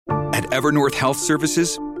At Evernorth Health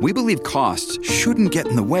Services, we believe costs shouldn't get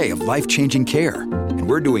in the way of life-changing care, and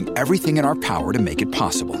we're doing everything in our power to make it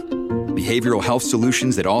possible. Behavioral health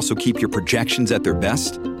solutions that also keep your projections at their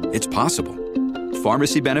best? It's possible.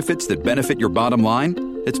 Pharmacy benefits that benefit your bottom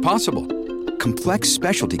line? It's possible. Complex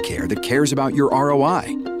specialty care that cares about your ROI?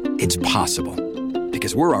 It's possible.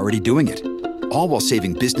 Because we're already doing it. All while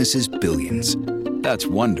saving businesses billions. That's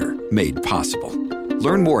Wonder made possible.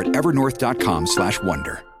 Learn more at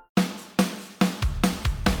evernorth.com/wonder.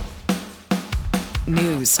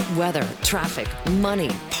 News, weather, traffic, money,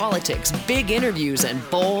 politics, big interviews, and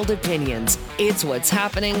bold opinions. It's what's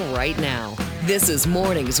happening right now. This is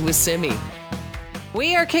Mornings with Simi.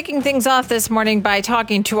 We are kicking things off this morning by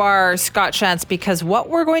talking to our Scott Shantz because what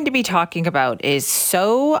we're going to be talking about is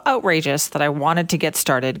so outrageous that I wanted to get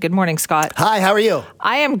started. Good morning, Scott. Hi, how are you?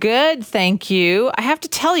 I am good, thank you. I have to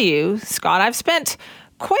tell you, Scott, I've spent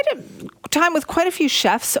quite a time with quite a few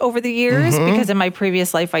chefs over the years because in my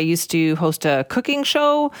previous life I used to host a cooking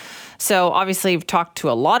show. So obviously I've talked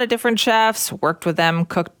to a lot of different chefs, worked with them,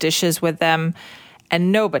 cooked dishes with them,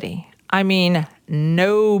 and nobody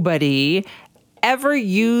ever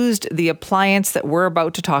used the appliance that we're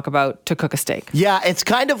about to talk about to cook a steak. Yeah, it's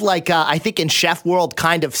kind of like, I think in chef world,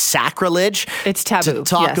 kind of sacrilege. It's taboo, to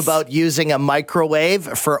talk yes. about using a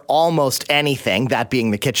microwave for almost anything, that being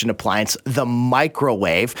the kitchen appliance, the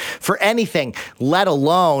microwave for anything, let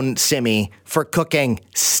alone, Simi, for cooking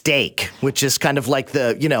steak, which is kind of like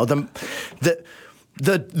the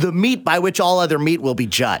meat by which all other meat will be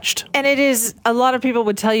judged. And it is, a lot of people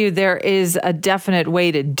would tell you there is a definite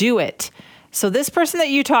way to do it. So this person that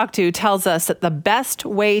you talk to tells us that the best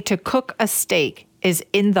way to cook a steak is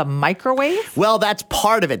in the microwave? Well, that's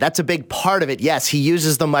part of it. That's a big part of it. Yes, he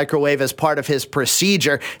uses the microwave as part of his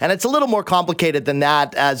procedure, and it's a little more complicated than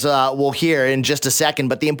that, as we'll hear in just a second.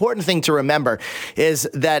 But the important thing to remember is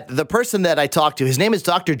that the person that I talked to, his name is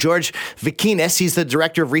Dr. George Vikinis. He's the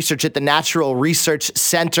director of research at the Natural Research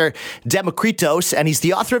Center Demokritos, and he's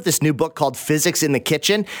the author of this new book called Physics in the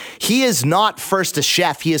Kitchen. He is not first a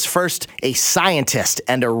chef. He is first a scientist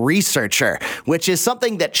and a researcher, which is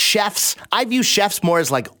something that chefs, I view chefs more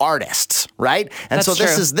as like artists, right? And That's so true.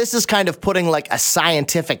 this is kind of putting like a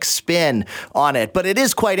scientific spin on it, but it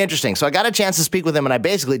is quite interesting. So I got a chance to speak with him, and I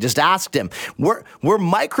basically just asked him, we're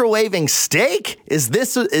microwaving steak? Is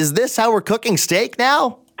this how we're cooking steak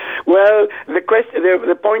now? Well,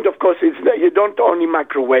 the point, of course, is that you don't only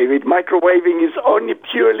microwave it. Microwaving is only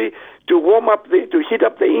purely to heat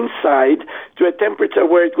up the inside to a temperature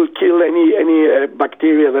where it will kill any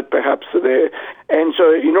bacteria that perhaps and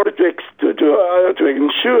so in order to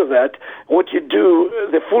ensure that, what you do,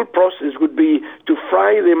 the full process would be to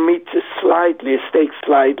fry the meat slightly, steak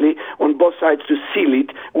slightly, on both sides to seal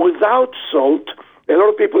it without salt. A lot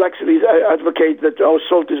of people actually advocate that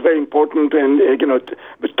salt is very important, and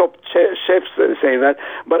the top chefs say that,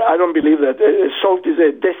 but I don't believe that. Salt is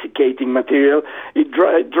a desiccating material. It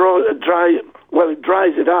dries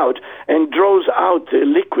it out and draws out the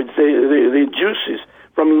liquids, the juices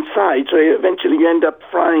from inside. So eventually you end up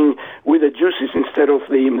frying with the juices instead of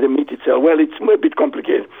the meat itself. Well, it's a bit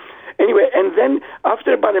complicated. Anyway, and then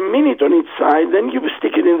after about a minute on each side, then you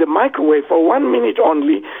stick it in the microwave for 1 minute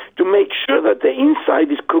only to make sure that the inside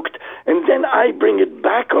is cooked, and then I bring it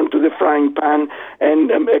back onto the frying pan and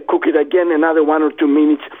cook it again another 1 or 2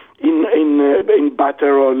 minutes in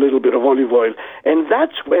butter or a little bit of olive oil. And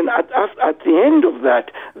that's when, at the end of that,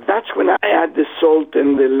 that's when I add the salt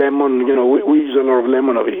and the lemon. We use a lot of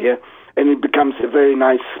lemon over here, and it becomes a very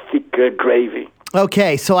nice thick gravy.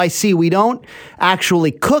 Okay, so I see. We don't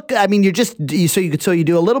actually cook. I mean, you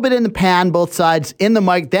do a little bit in the pan, both sides, in the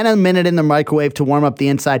mic, then a minute in the microwave to warm up the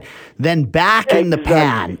inside, then back in the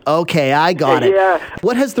pan. Okay, I got it. Yeah.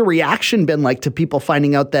 What has the reaction been like to people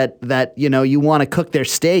finding out that you want to cook their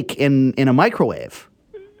steak in a microwave?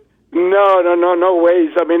 No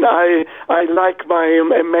ways. I mean, I like my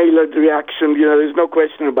Maillard reaction. There's no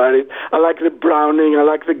question about it. I like the browning. I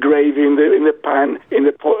like the gravy in the pan,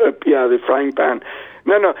 the frying pan.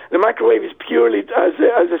 No. The microwave is purely as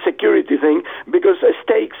a security thing, because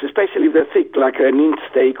steaks, especially if they're thick, like an inch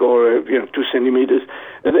steak or 2 centimeters,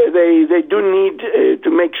 they do need to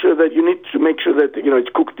make sure that it's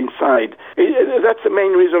cooked inside. That's the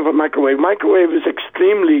main reason for microwave. Microwave is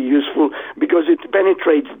extremely useful because it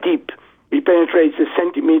penetrates deep. It penetrates a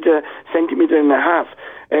centimeter and a half.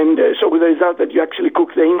 And so with the result that you actually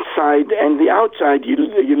cook the inside and the outside, you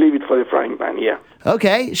leave it for the frying pan, yeah.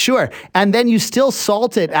 Okay, sure. And then you still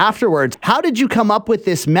salt it afterwards. How did you come up with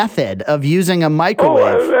this method of using a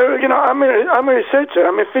microwave? I'm a researcher.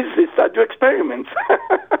 I'm a physicist. I do experiments.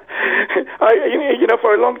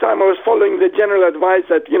 For a long time I was following the general advice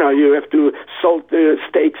that, you have to salt the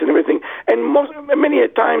steaks and everything. And many a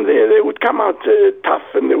time they would come out tough,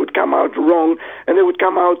 and they would come out wrong, and they would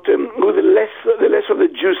come out with the less of the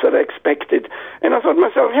juice that I expected. And I thought to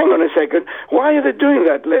myself, hang on a second, why are they doing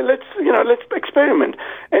that? Let's experiment.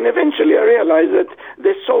 And eventually I realized that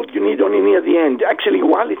the salt you need only near the end. Actually,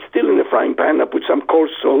 while it's still in the frying pan, I put some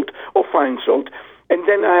coarse salt or fine salt. And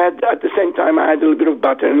then at the same time, I add a little bit of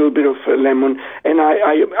butter and a little bit of lemon, and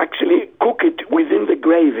I actually cook it within the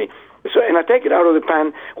gravy. And I take it out of the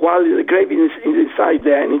pan while the gravy is inside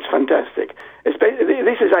there, and it's fantastic.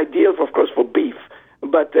 This is ideal, of course, for beef.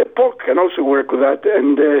 But pork can also work with that.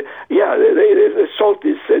 And, the salt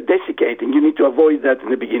is desiccating. You need to avoid that in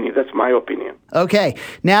the beginning. That's my opinion. Okay.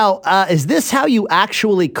 Now, is this how you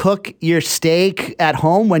actually cook your steak at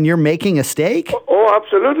home when you're making a steak? Oh,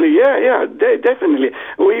 absolutely. Yeah, definitely.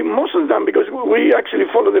 Most of the time, because we actually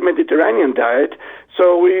follow the Mediterranean diet,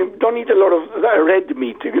 so we don't eat a lot of red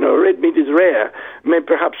meat. Red meat is rare. Maybe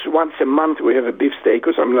perhaps once a month we have a beef steak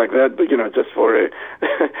or something like that, but, just for a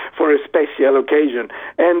for a special occasion.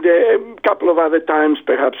 And a couple of other times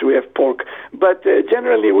perhaps we have pork. But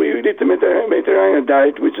generally we eat the Mediterranean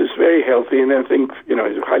diet, which is very healthy, and I think,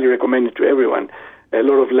 is highly recommended to everyone. A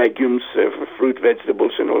lot of legumes, fruit,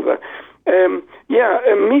 vegetables, and all that.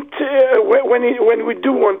 Meat, when we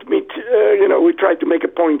do want meat, we try to make a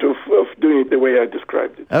point of doing it the way I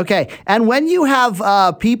described it. Okay. And when you have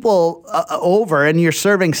people over and you're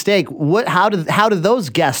serving steak, how do those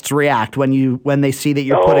guests react when they see that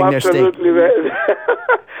you're putting their steak? Absolutely.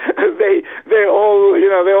 They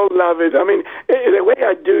all love it. I mean, the way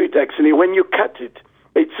I do it, actually, when you cut it,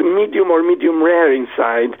 it's medium or medium rare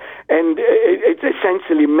inside, and it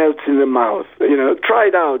essentially melts in the mouth. Try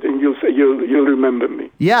it out, and you'll remember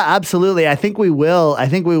me. Yeah, absolutely. I think we will.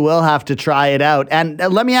 Have to try it out. And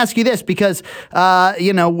let me ask you this, because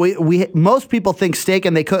we most people think steak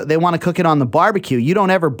and they want to cook it on the barbecue. You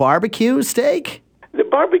don't ever barbecue steak? The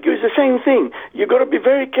barbecue is the same thing. You got to be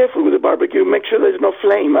very careful with the barbecue. Make sure there's no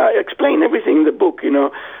flame. I explain everything in the book, and the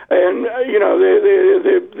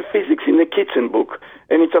physics in the kitchen book,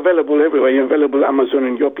 and it's available everywhere. It's available Amazon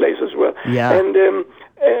and your place as well. Yeah. And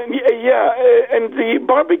the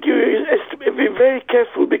barbecue has to be very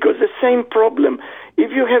careful, because the same problem.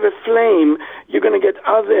 If you have a flame, you're going to get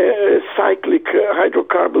other cyclic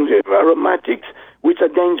hydrocarbons, aromatics, which are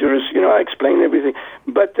dangerous. I explain everything,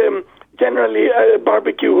 but. Generally, a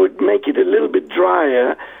barbecue would make it a little bit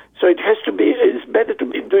drier, so it's better to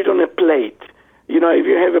do it on a plate. If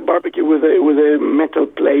you have a barbecue with a metal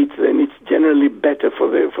plate, then it's generally better for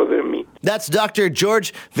the meat. That's Dr.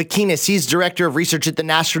 George Vakinis. He's Director of Research at the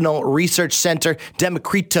National Research Center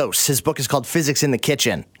Demokritos. His book is called Physics in the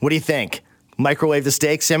Kitchen. What do you think? Microwave the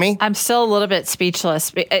steak, Simi? I'm still a little bit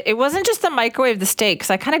speechless. It wasn't just the microwave the steak,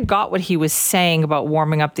 because I kind of got what he was saying about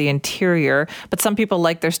warming up the interior, but some people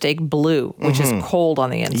like their steak blue, which is cold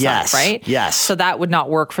on the inside, right? Yes. So that would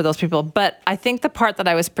not work for those people. But I think the part that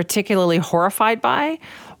I was particularly horrified by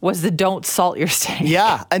was the don't salt your steak.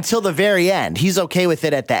 Yeah, until the very end. He's okay with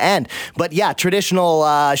it at the end. But yeah,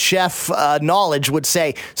 traditional chef knowledge would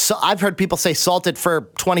say, so I've heard people say salt it for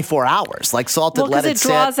 24 hours, like salt it, let it sit. Because it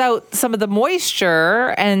draws out some of the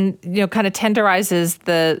moisture and, kind of tenderizes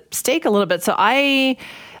the steak a little bit. So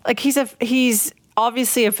he's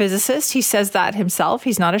obviously a physicist. He says that himself.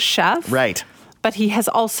 He's not a chef. Right. But he has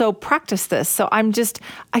also practiced this. So I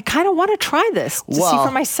kind of want to try this to see for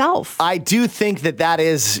myself. I do think that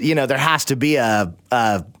is, there has to be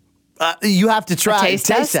you have to try a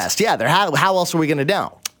taste test. Yeah, how else are we going to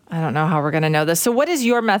know? I don't know how we're going to know this. So what is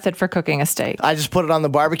your method for cooking a steak? I just put it on the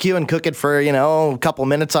barbecue and cook it for, a couple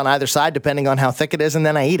minutes on either side, depending on how thick it is, and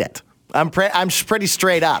then I eat it. I'm pretty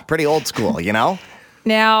straight up, pretty old school,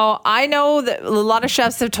 Now, I know that a lot of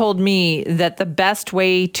chefs have told me that the best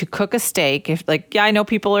way to cook a steak, I know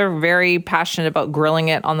people are very passionate about grilling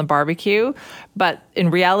it on the barbecue, but in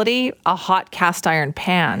reality, a hot cast iron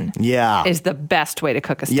pan is the best way to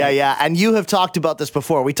cook a steak. Yeah. And you have talked about this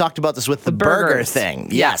before. We talked about this with the burger thing.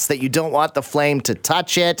 Yes, that you don't want the flame to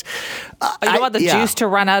touch it. You don't want the juice to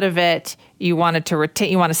run out of it. You want it to retain.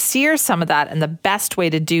 You want to sear some of that, and the best way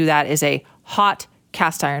to do that is a hot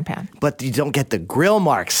cast iron pan. But you don't get the grill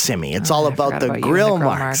marks, Simi. It's all I about forgot the about you and grill the grill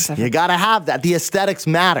marks. marks. You got to have that. The aesthetics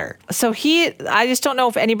matter. So I just don't know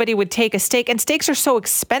if anybody would take a steak, and steaks are so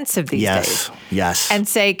expensive these days. Yes. And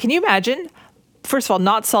say, can you imagine, first of all,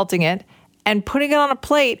 not salting it, and putting it on a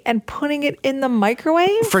plate and putting it in the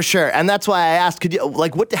microwave? For sure. And that's why I asked,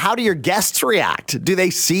 how do your guests react? Do they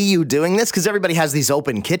see you doing this? Because everybody has these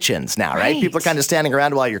open kitchens now, right? People are kind of standing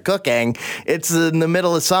around while you're cooking. It's in the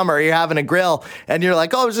middle of summer, you're having a grill, and you're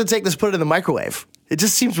like, oh, I'm just going to take this, put it in the microwave. It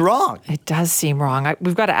just seems wrong. It does seem wrong.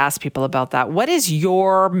 We've got to ask people about that. What is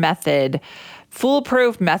your method,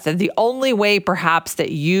 foolproof method, the only way perhaps that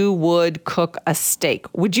you would cook a steak?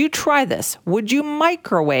 Would you try this? Would you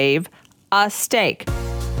microwave a steak?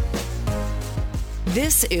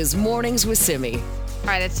 This is Mornings with Simi. All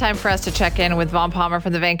right, it's time for us to check in with Vaughn Palmer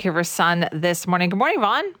from the Vancouver Sun this morning. Good morning,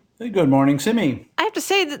 Vaughn. Hey, good morning, Simi. I have to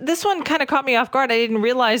say that this one kind of caught me off guard. I didn't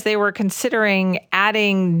realize they were considering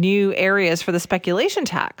adding new areas for the speculation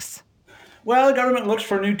tax. Well, the government looks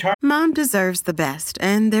for new targets. Mom deserves the best,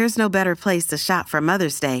 and there's no better place to shop for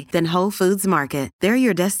Mother's Day than Whole Foods Market. They're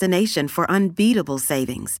your destination for unbeatable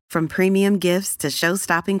savings, from premium gifts to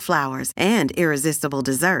show-stopping flowers and irresistible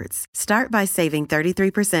desserts. Start by saving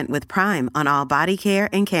 33% with Prime on all body care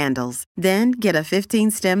and candles. Then get a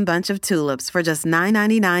 15-stem bunch of tulips for just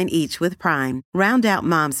 $9.99 each with Prime. Round out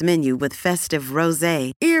Mom's menu with festive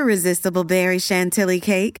rosé, irresistible berry chantilly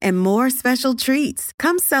cake, and more special treats.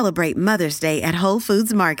 Come celebrate Mother's Day at Whole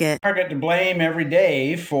Foods Market. Target to blame every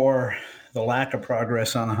day for the lack of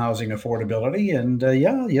progress on housing affordability. And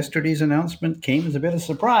yesterday's announcement came as a bit of a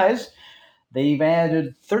surprise. They've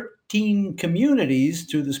added 13 communities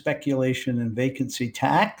to the speculation and vacancy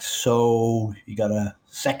tax. So you got a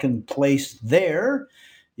second place there.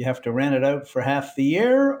 You have to rent it out for half the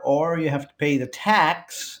year, or you have to pay the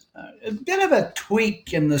tax. A bit of a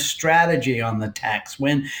tweak in the strategy on the tax.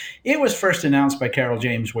 When it was first announced by Carol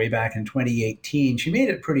James way back in 2018, she made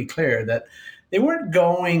it pretty clear that they weren't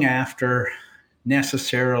going after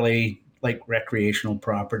necessarily like recreational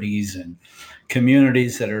properties and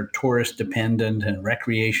communities that are tourist dependent and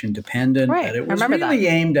recreation dependent. Right. But it was I remember really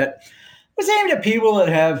that. aimed at people that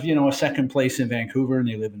have, a second place in Vancouver and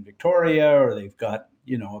they live in Victoria, or they've got,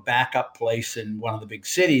 a backup place in one of the big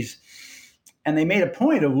cities. And they made a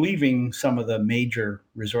point of leaving some of the major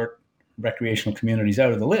resort recreational communities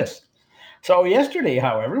out of the list. So yesterday,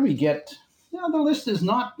 however, we get, the list is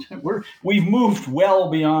not, we've moved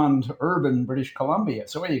well beyond urban British Columbia.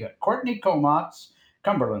 So what do you got? Courtenay, Comox,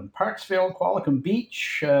 Cumberland, Parksville, Qualicum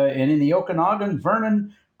Beach, and in the Okanagan,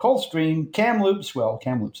 Vernon, Coldstream, Kamloops. Well,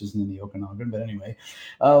 Kamloops isn't in the Okanagan, but anyway.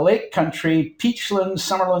 Lake Country, Peachland,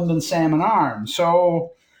 Summerland, and Salmon Arm.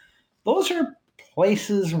 So those are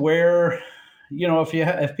places where,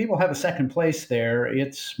 if people have a second place there,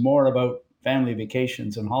 it's more about family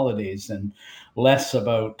vacations and holidays and less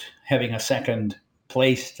about having a second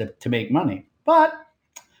place to make money. But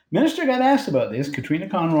Minister got asked about this. Katrina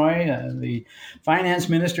Conroy, the finance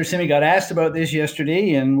minister, Simi, got asked about this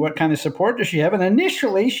yesterday and what kind of support does she have? And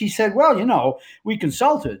initially she said, well, we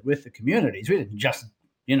consulted with the communities. We didn't just,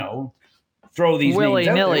 throw these names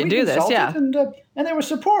out there. We do this, yeah. And there was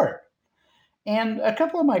support. And a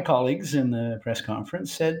couple of my colleagues in the press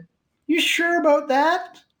conference said, you sure about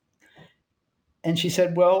that? And she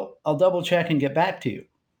said, well, I'll double check and get back to you.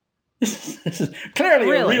 This is clearly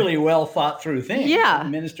a really well thought through thing. Yeah. The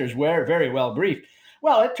ministers were very well briefed.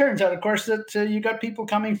 Well, it turns out, of course, that you got people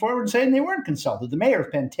coming forward saying they weren't consulted. The mayor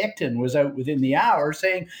of Penticton was out within the hour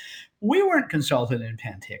saying, we weren't consulted in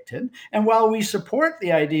Penticton. And while we support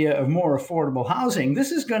the idea of more affordable housing,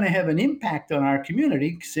 this is going to have an impact on our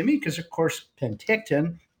community, Simi, because, of course,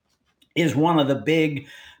 Penticton is one of the big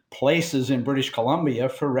places in British Columbia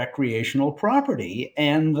for recreational property,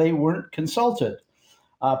 and they weren't consulted.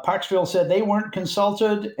 Parksville said they weren't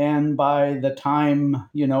consulted, and by the time,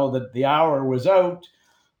 that the hour was out,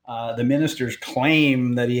 the minister's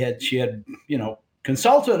claim that she had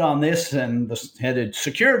consulted on this and had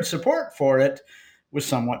secured support for it was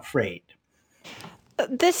somewhat frayed.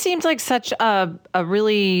 This seems like such a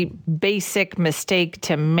really basic mistake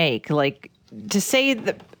to make. Like, to say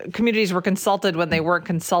that communities were consulted when they weren't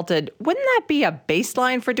consulted, wouldn't that be a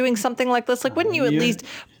baseline for doing something like this? Like, wouldn't you at least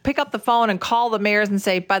pick up the phone and call the mayors and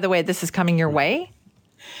say, by the way, this is coming your way?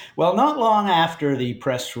 Well, not long after the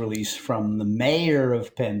press release from the mayor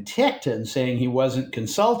of Penticton saying he wasn't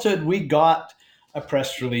consulted, we got a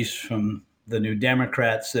press release from the New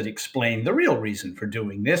Democrats that explained the real reason for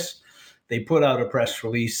doing this. They put out a press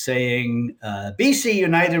release saying BC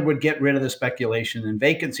United would get rid of the speculation and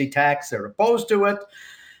vacancy tax. They're opposed to it.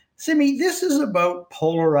 Simi, this is about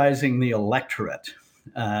polarizing the electorate.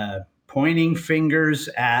 pointing fingers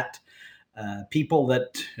at people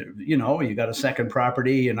that, you got a second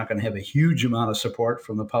property, you're not going to have a huge amount of support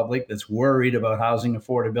from the public that's worried about housing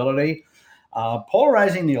affordability,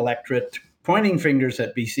 polarizing the electorate, pointing fingers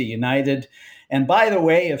at BC United. And by the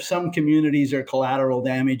way, if some communities are collateral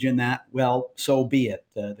damage in that, well, so be it.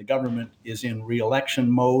 The government is in re-election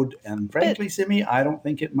mode. And frankly, Simi, I don't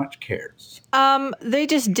think it much cares. They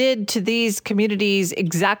just did to these communities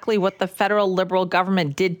exactly what the federal Liberal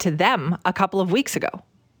government did to them a couple of weeks ago.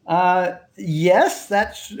 Yes,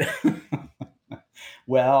 that's...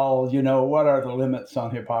 Well, what are the limits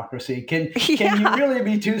on hypocrisy? Can you really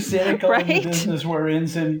be too cynical in the business we're in,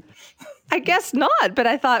 Simi? I guess not, but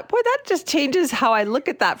I thought, boy, that just changes how I look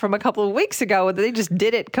at that from a couple of weeks ago. They just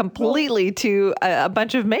did it completely to a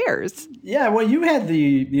bunch of mayors. Yeah, well, you had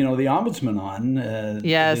the ombudsman on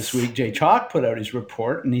this week. Jay Chalk put out his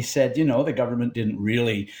report, and he said, the government didn't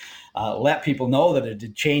really let people know that it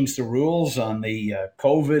had changed the rules on the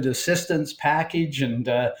COVID assistance package, and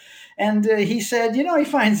he said, he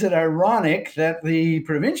finds it ironic that the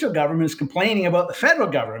provincial government is complaining about the federal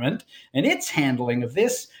government and its handling of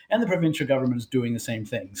this, and the provincial government is doing the same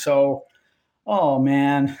thing. So, oh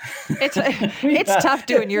man, it's tough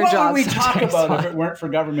doing your job. What would we talk about if it weren't for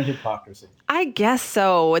government hypocrisy? I guess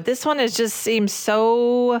so. This one just seems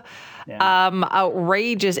so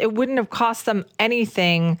outrageous. It wouldn't have cost them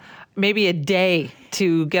anything, maybe a day,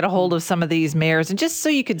 to get a hold of some of these mayors, and just so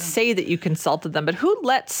you could say that you consulted them. But who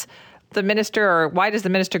lets the minister, or why does the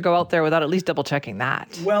minister go out there without at least double checking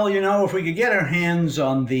that? Well, if we could get our hands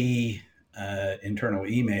on the internal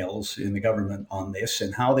emails in the government on this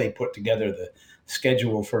and how they put together the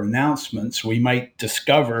schedule for announcements, we might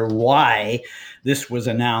discover why this was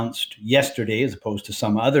announced yesterday as opposed to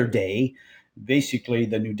some other day. Basically,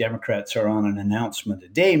 the New Democrats are on an announcement a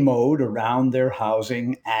day mode around their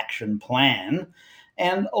housing action plan.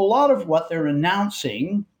 And a lot of what they're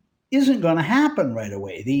announcing isn't going to happen right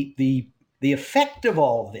away. The effect of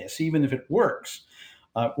all of this, even if it works,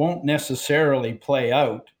 won't necessarily play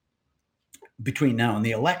out between now and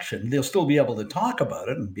the election. They'll still be able to talk about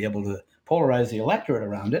it and be able to polarize the electorate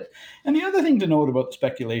around it. And the other thing to note about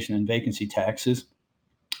speculation and vacancy tax is,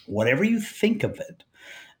 whatever you think of it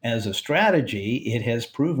as a strategy, it has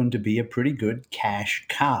proven to be a pretty good cash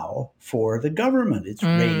cow for the government. It's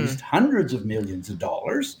raised hundreds of millions of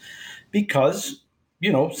dollars because,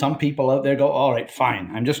 some people out there go, all right,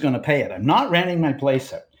 fine, I'm just going to pay it. I'm not renting my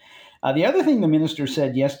place out. The other thing the minister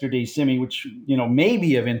said yesterday, Simi, which, may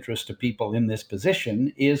be of interest to people in this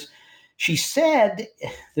position, is she said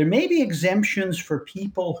there may be exemptions for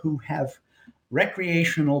people who have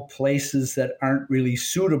recreational places that aren't really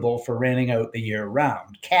suitable for renting out the year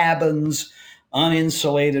round. Cabins,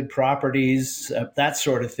 uninsulated properties, that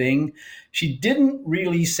sort of thing. She didn't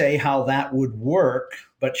really say how that would work,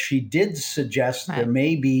 but she did suggest there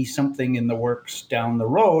may be something in the works down the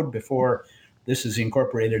road before this is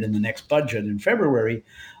incorporated in the next budget in February,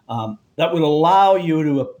 that would allow you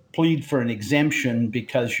to plead for an exemption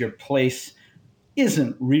because your place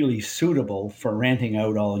isn't really suitable for renting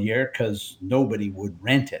out all year because nobody would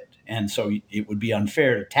rent it. And so it would be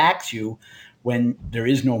unfair to tax you when there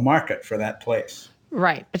is no market for that place.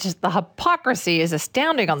 Right. But just the hypocrisy is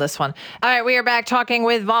astounding on this one. All right. We are back talking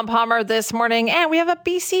with Vaughn Palmer this morning, and we have a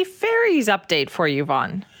BC Ferries update for you,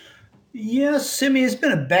 Vaughn. Yes, Simi, it's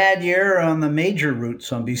been a bad year on the major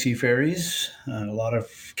routes on BC Ferries. A lot of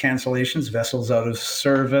cancellations, vessels out of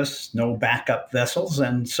service, no backup vessels.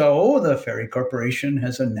 And so the Ferry Corporation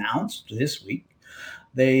has announced this week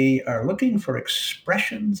they are looking for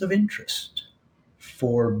expressions of interest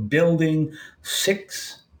for building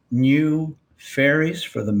 6 new ferries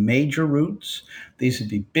for the major routes. These would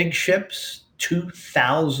be big ships,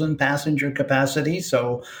 2,000 passenger capacity,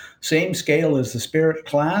 so same scale as the Spirit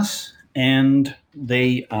class. And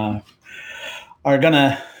they are going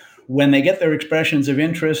to, when they get their expressions of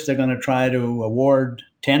interest, they're going to try to award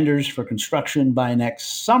tenders for construction by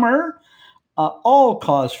next summer. All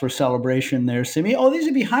cause for celebration there, Simi. Oh, these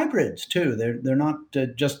would be hybrids too. They're not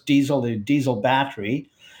just diesel, they're diesel battery.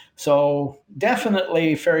 So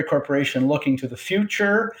definitely Ferry Corporation looking to the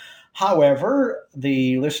future. However,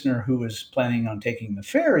 the listener who is planning on taking the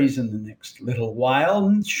ferries in the next little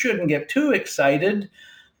while shouldn't get too excited.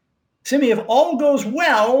 Simi, if all goes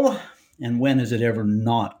well, and when has it ever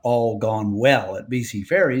not all gone well at BC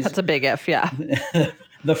Ferries? That's a big if, yeah.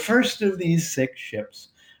 The first of these 6 ships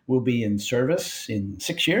will be in service in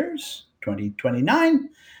 6 years, 2029,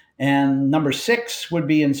 And number 6 would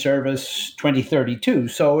be in service 2032.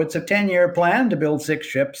 So it's a 10-year plan to build 6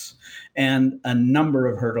 ships and a number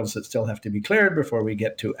of hurdles that still have to be cleared before we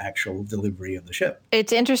get to actual delivery of the ship.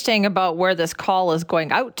 It's interesting about where this call is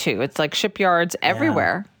going out to. It's like shipyards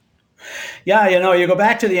everywhere. Yeah, you go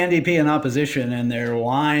back to the NDP in opposition, and their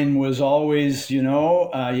line was always,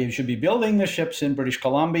 you should be building the ships in British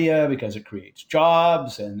Columbia because it creates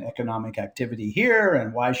jobs and economic activity here.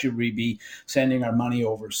 And why should we be sending our money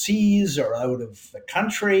overseas or out of the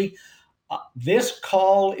country? This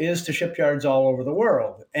call is to shipyards all over the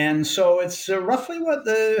world. And so it's roughly what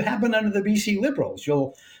happened under the BC Liberals.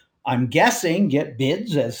 I'm guessing, get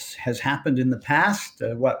bids, as has happened in the past.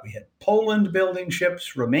 We had Poland building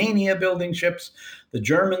ships, Romania building ships, the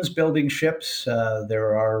Germans building ships.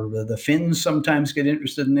 The Finns sometimes get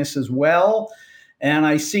interested in this as well. And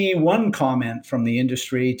I see one comment from the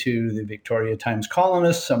industry to the Victoria Times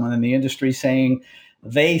columnist, someone in the industry saying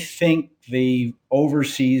they think the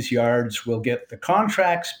overseas yards will get the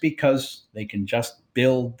contracts because they can just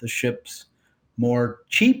build the ships more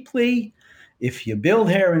cheaply. If you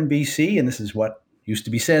build here in BC, and this is what used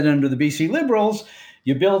to be said under the BC Liberals,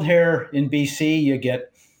 you build here in BC, you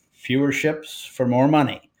get fewer ships for more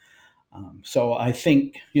money. So I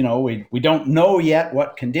think, we don't know yet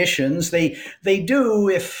what conditions they do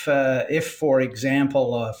if, for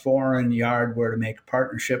example, a foreign yard were to make a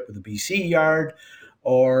partnership with a BC yard,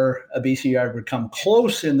 or a BC yard would come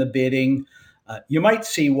close in the bidding. You might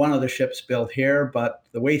see one of the ships built here, but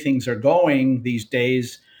the way things are going these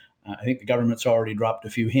days, I think the government's already dropped a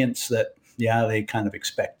few hints that, they kind of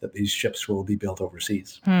expect that these ships will be built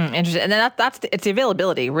overseas. Interesting. And then it's the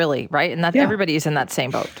availability, really, right? And that everybody's in that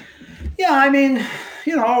same boat. Yeah, I mean,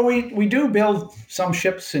 we do build some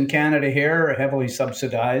ships in Canada here, heavily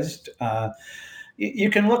subsidized.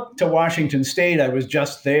 You can look to Washington State. I was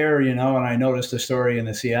just there, and I noticed a story in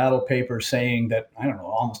the Seattle paper saying that,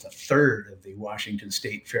 almost a third of the Washington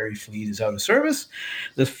State ferry fleet is out of service.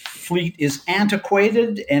 The fleet is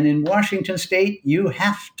antiquated, and in Washington State, you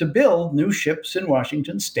have to build new ships in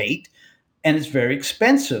Washington State, and it's very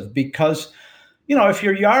expensive because, if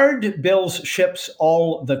your yard builds ships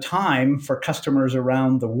all the time for customers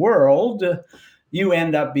around the world, you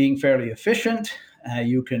end up being fairly efficient.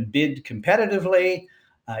 You can bid competitively.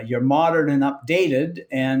 You're modern and updated.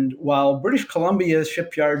 And while British Columbia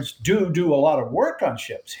shipyards do a lot of work on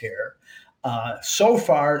ships here, so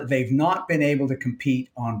far they've not been able to compete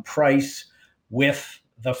on price with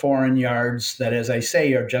the foreign yards that, as I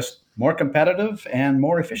say, are just more competitive and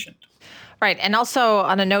more efficient. Right. And also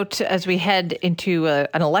on a note, as we head into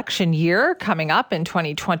an election year coming up in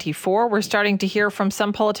 2024, we're starting to hear from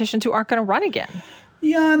some politicians who aren't going to run again.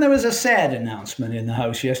 Yeah, and there was a sad announcement in the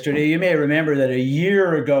House yesterday. You may remember that a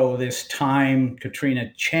year ago this time,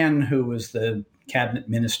 Katrina Chen, who was the cabinet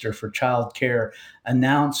minister for childcare,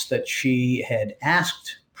 announced that she had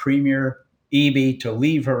asked Premier Eby to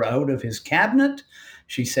leave her out of his cabinet.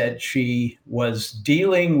 She said she was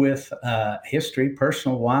dealing with a history,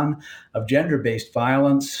 personal one, of gender-based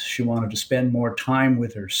violence. She wanted to spend more time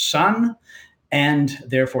with her son, and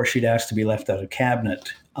therefore she'd asked to be left out of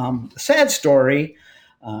cabinet. Sad story.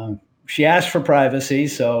 She asked for privacy,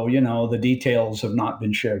 so, the details have not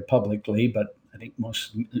been shared publicly, but I think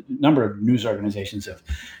number of news organizations have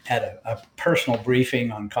had a personal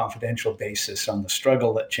briefing on confidential basis on the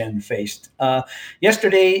struggle that Chen faced.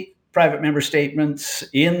 Yesterday, private member statements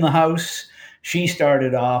in the House. She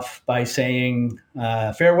started off by saying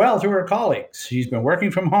farewell to her colleagues. She's been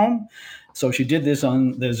working from home, so she did this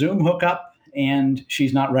on the Zoom hookup, and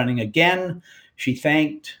she's not running again. She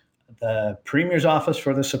thanked the Premier's office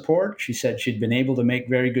for the support. She said she'd been able to make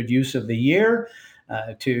very good use of the year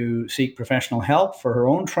to seek professional help for her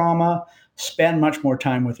own trauma, spend much more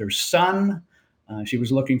time with her son. She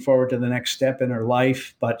was looking forward to the next step in her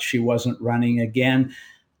life, but she wasn't running again.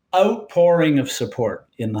 Outpouring of support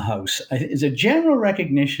in the House. As a general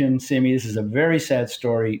recognition, Simi, this is a very sad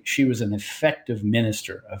story. She was an effective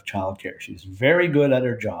minister of childcare. She's very good at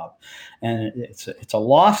her job. And it's a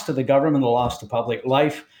loss to the government, a loss to public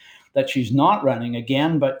life that she's not running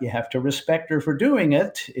again, but you have to respect her for doing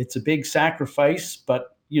it. It's a big sacrifice,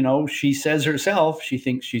 but, she says herself, she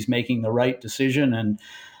thinks she's making the right decision, and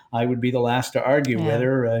I would be the last to argue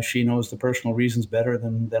whether she knows the personal reasons better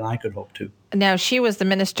than I could hope to. Now, she was the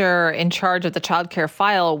minister in charge of the childcare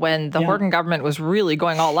file when the Horgan government was really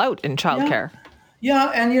going all out in childcare.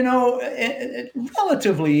 Yeah, and,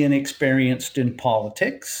 relatively inexperienced in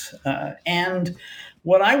politics. And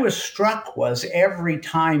what I was struck was every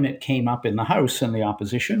time it came up in the House and the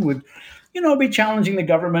opposition would, be challenging the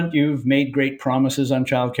government. You've made great promises on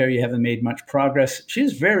childcare. You haven't made much progress.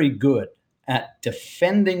 She's very good at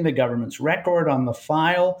defending the government's record on the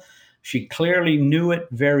file. She clearly knew it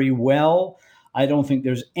very well. I don't think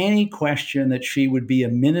there's any question that she would be a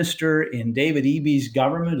minister in David Eby's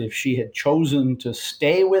government if she had chosen to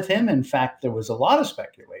stay with him. In fact, there was a lot of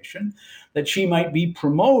speculation that she might be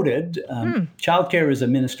promoted. Childcare is a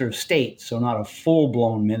minister of state, so not a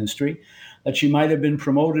full-blown ministry. That she might have been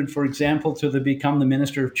promoted, for example, to become the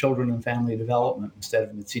Minister of Children and Family Development instead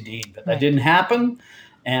of Mitzi Dean. But that didn't happen.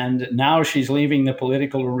 And now she's leaving the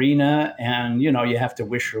political arena, and, you have to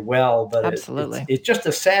wish her well. But absolutely, it's just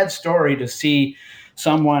a sad story to see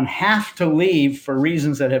someone have to leave for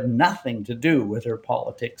reasons that have nothing to do with her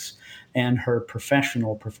politics and her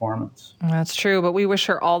professional performance. That's true, but we wish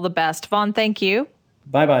her all the best. Vaughn, thank you.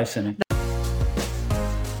 Bye-bye, Simi.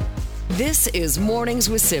 This is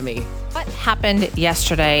Mornings with Simi. What happened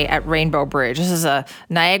yesterday at Rainbow Bridge? This is a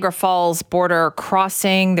Niagara Falls border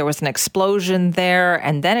crossing. There was an explosion there,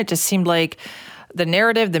 and then it just seemed like the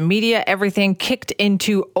narrative, the media, everything kicked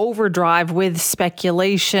into overdrive with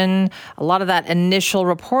speculation. A lot of that initial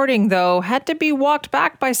reporting, though, had to be walked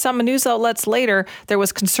back by some news outlets later. There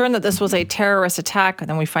was concern that this was a terrorist attack, and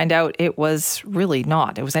then we find out it was really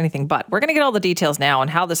not. It was anything but. We're going to get all the details now on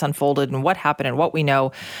how this unfolded and what happened and what we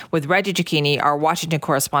know with Reggie Cicchini, our Washington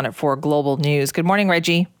correspondent for Global News. Good morning,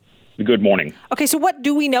 Reggie. Good morning. Okay, so what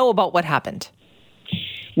do we know about what happened?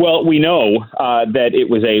 Well, we know that it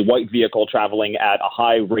was a white vehicle traveling at a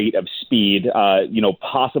high rate of speed,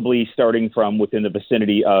 possibly starting from within the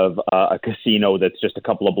vicinity of a casino that's just a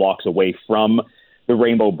couple of blocks away from the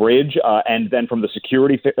Rainbow Bridge. And then from the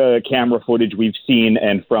security camera footage we've seen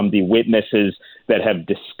and from the witnesses that have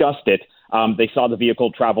discussed it, they saw the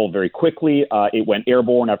vehicle travel very quickly. It went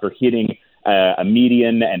airborne after hitting a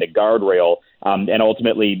median and a guardrail. And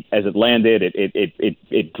ultimately, as it landed,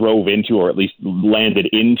 it drove into, or at least landed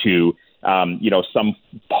into, some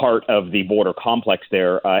part of the border complex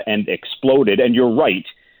there and exploded. And you're right.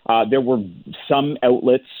 There were some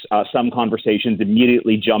outlets, some conversations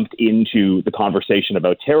immediately jumped into the conversation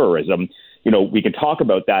about terrorism. We can talk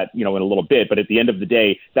about that, in a little bit. But at the end of the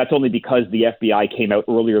day, that's only because the FBI came out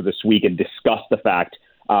earlier this week and discussed the fact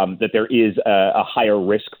that there is a higher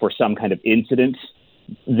risk for some kind of incident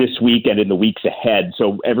this week and in the weeks ahead.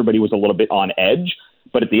 So everybody was a little bit on edge.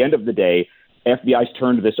 But at the end of the day, FBI's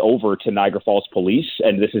turned this over to Niagara Falls Police,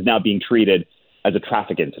 and this is now being treated as a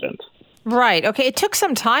traffic incident. Right. Okay. It took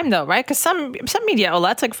some time, though, right? Because some media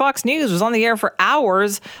outlets, like Fox News, was on the air for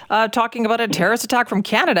hours talking about a terrorist attack from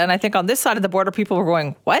Canada. And I think on this side of the border, people were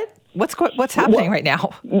going, what? What's happening right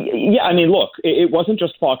now? Yeah, I mean, look, it wasn't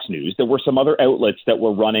just Fox News. There were some other outlets that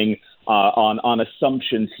were running on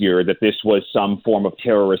assumptions here that this was some form of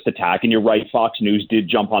terrorist attack. And you're right, Fox News did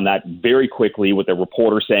jump on that very quickly with a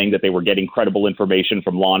reporter saying that they were getting credible information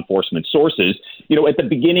from law enforcement sources. At the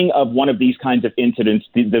beginning of one of these kinds of incidents,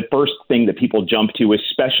 the first thing that people jump to,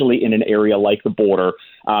 especially in an area like the border,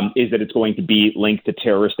 is that it's going to be linked to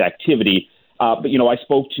terrorist activity. But I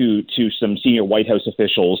spoke to some senior White House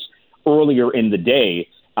officials earlier in the day,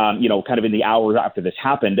 kind of in the hours after this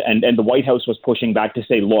happened. And the White House was pushing back to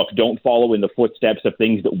say, look, don't follow in the footsteps of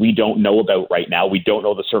things that we don't know about right now. We don't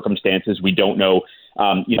know the circumstances. We don't know,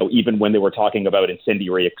 even when they were talking about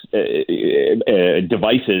incendiary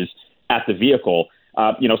devices at the vehicle,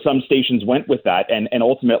 some stations went with that. And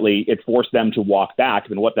ultimately, it forced them to walk back.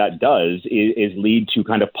 And what that does is lead to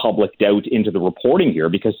kind of public doubt into the reporting here,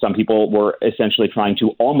 because some people were essentially trying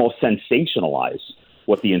to almost sensationalize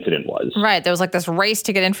what the incident was. Right. There was like this race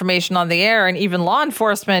to get information on the air, and even law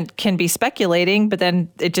enforcement can be speculating, but then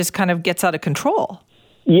it just kind of gets out of control.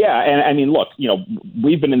 Yeah. And I mean, look,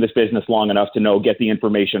 we've been in this business long enough to know, get the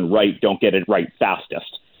information right, don't get it right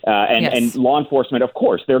fastest. And law enforcement, of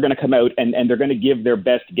course, they're going to come out and they're going to give their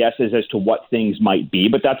best guesses as to what things might be.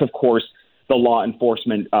 But that's, of course, the law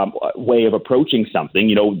enforcement way of approaching something.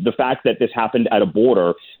 The fact that this happened at a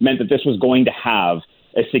border meant that this was going to have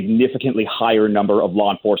a significantly higher number of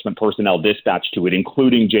law enforcement personnel dispatched to it,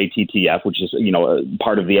 including JTTF, which is,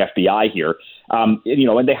 part of the FBI here.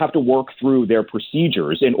 And they have to work through their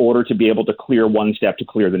procedures in order to be able to clear one step to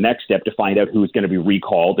clear the next step to find out who's going to be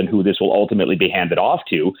recalled and who this will ultimately be handed off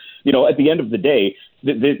to. At the end of the day,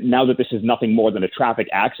 now that this is nothing more than a traffic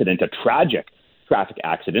accident, a tragic traffic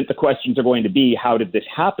accident, the questions are going to be, how did this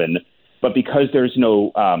happen? But because there's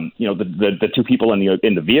no, the two people in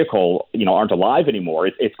the vehicle, aren't alive anymore,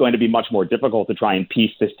 it's going to be much more difficult to try and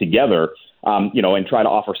piece this together, and try to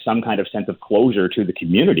offer some kind of sense of closure to the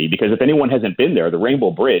community. Because if anyone hasn't been there, the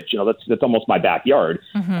Rainbow Bridge, that's almost my backyard.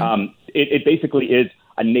 Mm-hmm. It basically is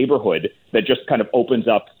a neighborhood that just kind of opens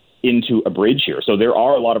up into a bridge here. So there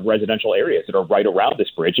are a lot of residential areas that are right around this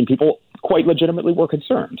bridge, and people quite legitimately were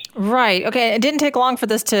concerned. Right. Okay. It didn't take long for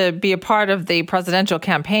this to be a part of the presidential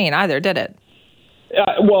campaign either, did it?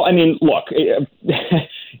 Well, I mean, look,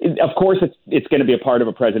 of course it's going to be a part of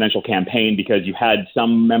a presidential campaign because you had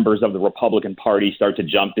some members of the Republican Party start to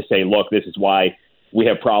jump to say, look, this is why we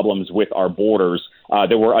have problems with our borders.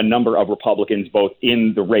 There were a number of Republicans both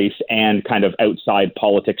in the race and kind of outside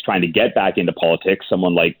politics trying to get back into politics,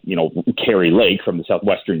 someone like, Carrie Lake from the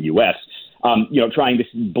southwestern U.S., trying to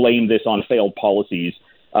blame this on failed policies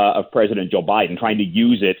of President Joe Biden, trying to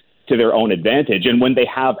use it to their own advantage. And when they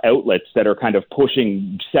have outlets that are kind of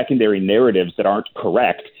pushing secondary narratives that aren't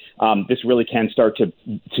correct, this really can start to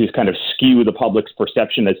kind of skew the public's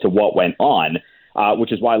perception as to what went on,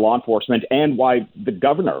 which is why law enforcement and why the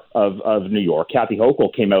governor of New York, Kathy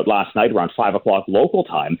Hochul, came out last night around 5 o'clock local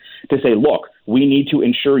time to say, look, we need to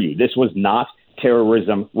ensure you this was not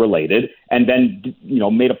terrorism related, and then,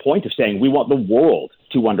 made a point of saying we want the world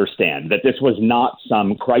to understand that this was not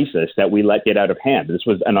some crisis that we let get out of hand. This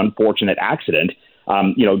was an unfortunate accident.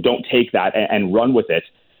 Don't take that and run with it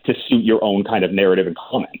to suit your own kind of narrative and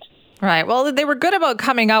comment. Right. Well, they were good about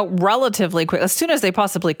coming out relatively quick, as soon as they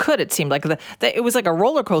possibly could. It seemed like it was like a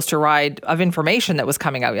roller coaster ride of information that was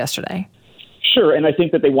coming out yesterday. Sure, and I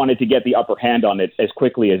think that they wanted to get the upper hand on it as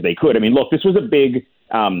quickly as they could. I mean, look, this was a big,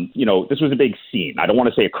 this was a big scene. I don't want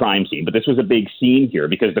to say a crime scene, but this was a big scene here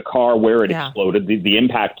because the car where it exploded, the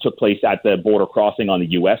impact took place at the border crossing on the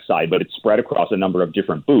U.S. side, but it spread across a number of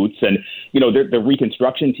different booths. And, the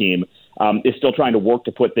reconstruction team is still trying to work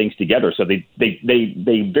to put things together. So they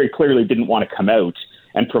very clearly didn't want to come out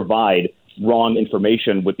and provide wrong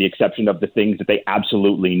information, with the exception of the things that they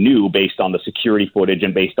absolutely knew based on the security footage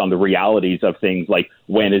and based on the realities of things like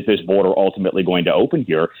when is this border ultimately going to open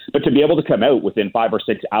here. But to be able to come out within 5 or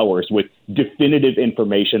 6 hours with definitive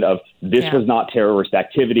information of this was not terrorist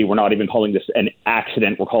activity, we're not even calling this an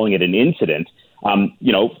accident, we're calling it an incident.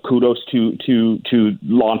 Kudos to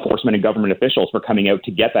law enforcement and government officials for coming out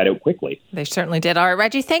to get that out quickly. They certainly did. All right,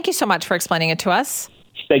 Reggie, thank you so much for explaining it to us.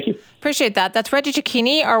 Thank you. Appreciate that. That's Reggie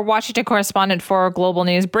Cecchini, our Washington correspondent for Global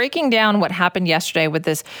News, breaking down what happened yesterday with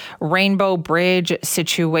this Rainbow Bridge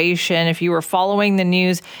situation. If you were following the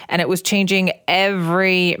news, and it was changing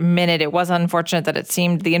every minute, it was unfortunate that it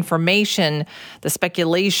seemed the information, the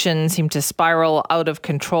speculation seemed to spiral out of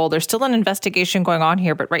control. There's still an investigation going on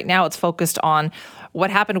here, but right now it's focused on what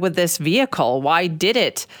happened with this vehicle. Why did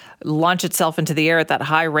it launch itself into the air at that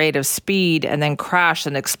high rate of speed and then crash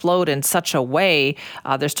and explode in such a way?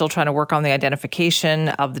 They're still trying to work on the identification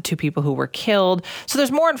of the two people who were killed. So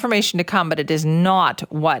there's more information to come, but it is not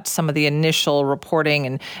what some of the initial reporting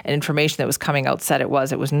and information that was coming out said it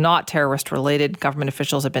was. It was not terrorist related. Government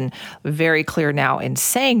officials have been very clear now in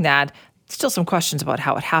saying that. Still some questions about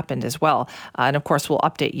how it happened as well. And of course, we'll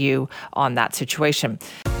update you on that situation.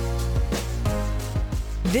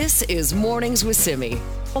 This is Mornings with Simi.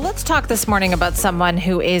 Well, let's talk this morning about someone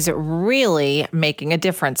who is really making a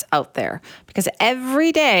difference out there. Because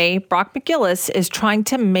every day, Brock McGillis is trying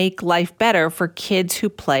to make life better for kids who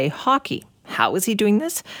play hockey. How is he doing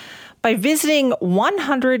this? By visiting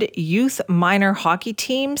 100 youth minor hockey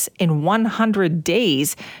teams in 100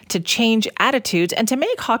 days to change attitudes and to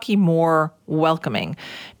make hockey more welcoming.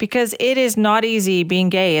 Because it is not easy being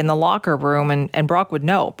gay in the locker room, and Brock would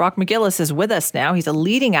know. Brock McGillis is with us now. He's a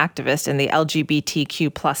leading activist in the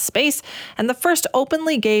LGBTQ plus space and the first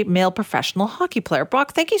openly gay male professional hockey player.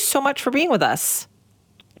 Brock, thank you so much for being with us.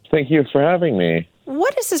 Thank you for having me.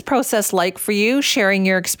 What is this process like for you, sharing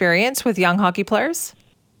your experience with young hockey players?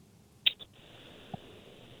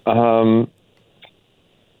 I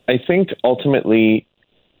think ultimately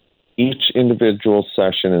each individual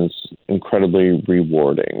session is incredibly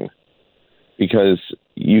rewarding because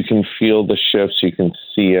you can feel the shifts, you can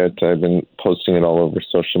see it. I've been posting it all over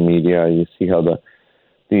social media. You see how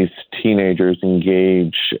these teenagers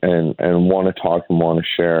engage and want to talk and want to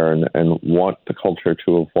share and want the culture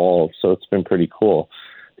to evolve. So it's been pretty cool.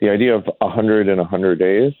 The idea of 100 in 100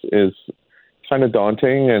 days is kind of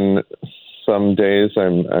daunting, and some days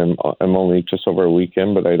I'm only just over a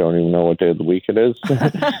weekend, but I don't even know what day of the week it is.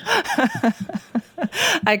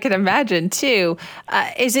 I can imagine too.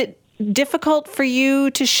 Is it difficult for you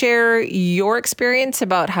to share your experience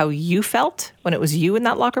about how you felt when it was you in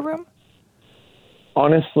that locker room?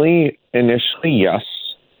 Honestly, initially, yes.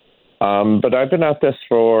 But I've been at this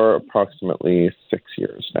for approximately 6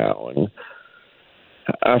 years now, and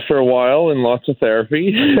after a while and lots of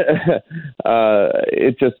therapy,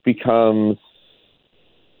 it just becomes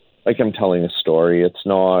like I'm telling a story. It's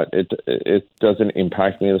not, it doesn't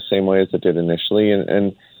impact me the same way as it did initially.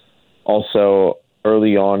 And also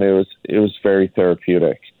early on it was very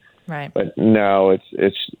therapeutic. Right. But now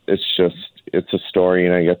it's a story,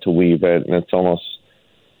 and I get to weave it, and it's almost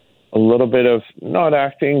a little bit of not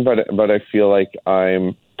acting, but I feel like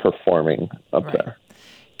I'm performing up there.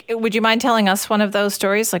 Would you mind telling us one of those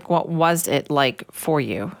stories? Like, what was it like for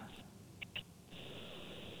you?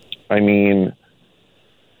 I mean,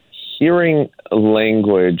 hearing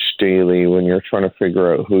language daily when you're trying to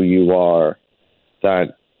figure out who you are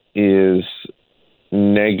that is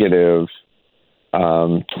negative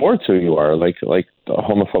towards who you are, like the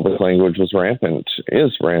homophobic language is rampant.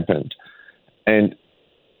 And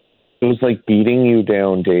it was like beating you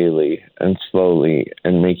down daily and slowly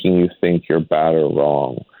and making you think you're bad or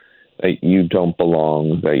wrong, that you don't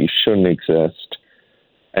belong, that you shouldn't exist,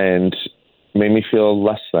 and made me feel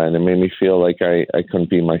less than. It made me feel like I couldn't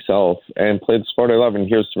be myself and play the sport I love. And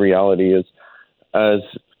here's the reality is, as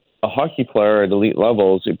a hockey player at elite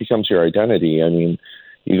levels, it becomes your identity. I mean,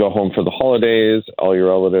 you go home for the holidays, all your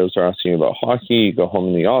relatives are asking you about hockey. You go home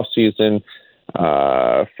in the off season,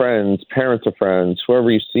 friends, parents of friends,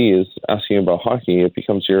 whoever you see is asking you about hockey. It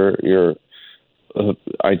becomes your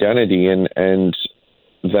identity. And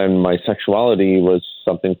then my sexuality was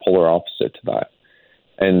something polar opposite to that.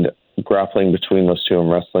 And grappling between those two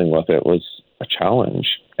and wrestling with it was a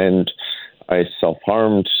challenge. And I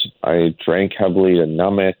self-harmed. I drank heavily to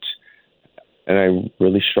numb it. And I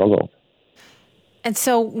really struggled. And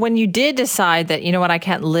so when you did decide that, you know what, I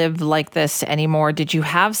can't live like this anymore, did you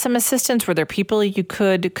have some assistance? Were there people you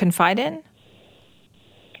could confide in?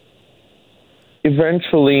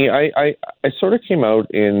 Eventually, I sort of came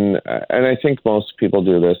out in, and I think most people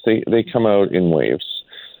do this, they come out in waves.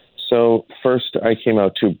 So first I came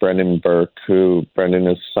out to Brendan Burke, Brendan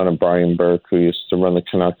is the son of Brian Burke, who used to run the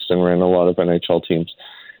Canucks and ran a lot of NHL teams.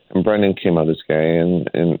 And Brendan came out as gay in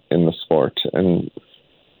the sport. And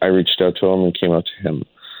I reached out to him and came out to him.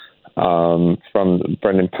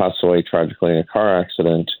 Brendan passed away tragically in a car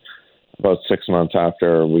accident. About 6 months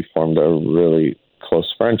after, we formed a really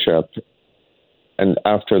close friendship. And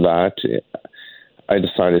after that, I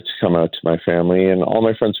decided to come out to my family and all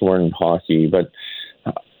my friends who weren't in hockey. But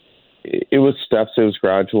it was steps, it was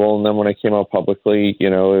gradual. And then when I came out publicly, it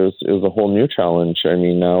was a whole new challenge. I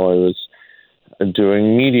mean, now I was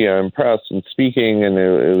doing media and press and speaking, and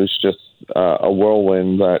it was just a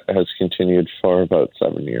whirlwind that has continued for about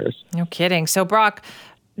 7 years. No kidding. So, Brock,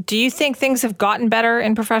 do you think things have gotten better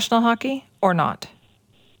in professional hockey or not?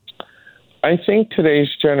 I think today's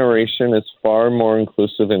generation is far more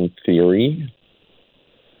inclusive in theory.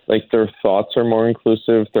 Like, their thoughts are more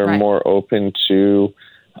inclusive. They're more open to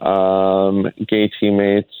gay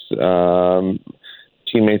teammates,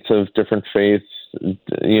 teammates of different faiths,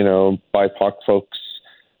 BIPOC folks,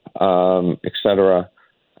 etc.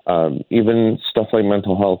 Even stuff like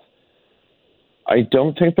mental health. I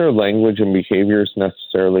don't think their language and behaviors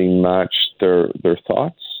necessarily match their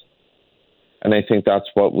thoughts. And I think that's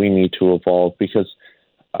what we need to evolve, because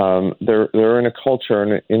they're in a culture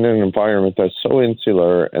and in an environment that's so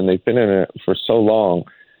insular, and they've been in it for so long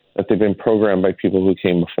that they've been programmed by people who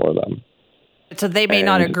came before them. So they may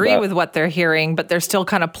not agree with what they're hearing, but they're still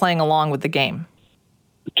kind of playing along with the game.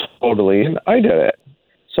 Totally. And I did it.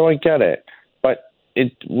 So I get it. But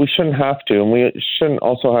we shouldn't have to. And we shouldn't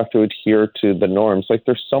also have to adhere to the norms. Like,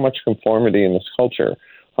 there's so much conformity in this culture.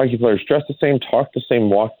 Hockey players dress the same, talk the same,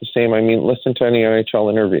 walk the same. I mean, listen to any NHL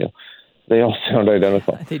interview. They all sound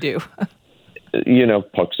identical. They do.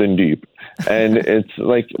 Pucks in deep. And it's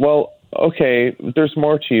like, well, okay, there's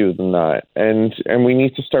more to you than that. And we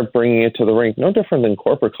need to start bringing it to the rink. No different than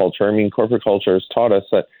corporate culture. I mean, corporate culture has taught us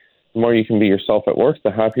that the more you can be yourself at work,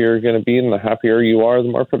 the happier you're going to be, and the happier you are, the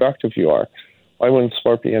more productive you are. Why wouldn't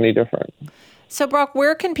sport be any different? So, Brock,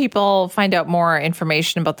 where can people find out more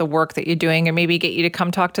information about the work that you're doing, and maybe get you to come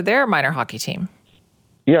talk to their minor hockey team?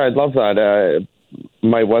 Yeah, I'd love that.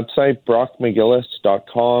 My website,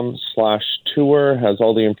 brockmcgillis.com/tour, has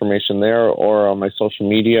all the information there, or on my social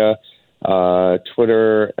media,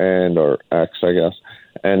 Twitter or X, I guess.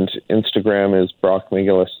 And Instagram is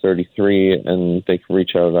brockmcgillis33, and they can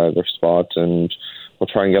reach out at either spot, and we'll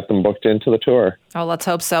try and get them booked into the tour. Oh, let's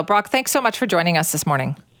hope so. Brock, thanks so much for joining us this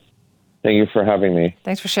morning. Thank you for having me.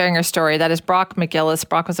 Thanks for sharing your story. That is Brock McGillis.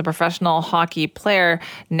 Brock was a professional hockey player,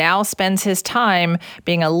 now spends his time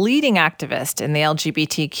being a leading activist in the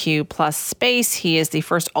LGBTQ plus space. He is the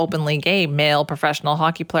first openly gay male professional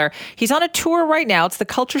hockey player. He's on a tour right now. It's the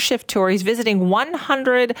Culture Shift Tour. He's visiting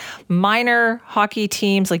 100 minor hockey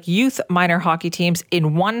teams, like youth minor hockey teams,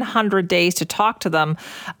 in 100 days to talk to them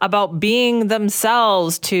about being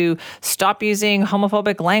themselves, to stop using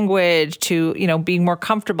homophobic language, to, being more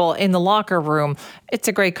comfortable in the locker room. It's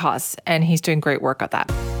a great cause, and he's doing great work at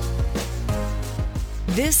that.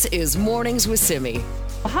 This is Mornings with Simi.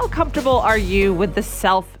 How comfortable are you with the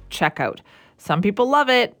self-checkout? Some people love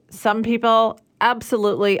it. Some people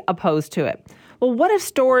absolutely opposed to it. Well, what if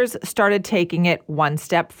stores started taking it one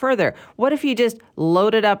step further? What if you just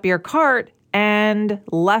loaded up your cart and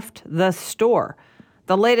left the store?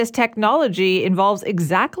 The latest technology involves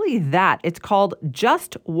exactly that. It's called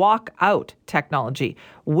Just Walk Out technology.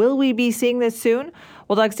 Will we be seeing this soon?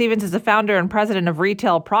 Well, Doug Stevens is the founder and president of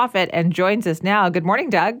Retail Profit and joins us now. Good morning,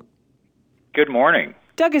 Doug. Good morning.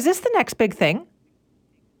 Doug, is this the next big thing?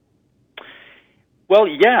 Well,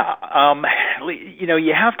 yeah.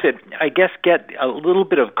 You have to, I guess, get a little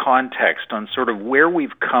bit of context on sort of where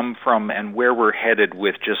we've come from and where we're headed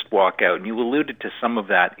with Just Walk Out. And you alluded to some of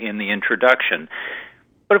that in the introduction.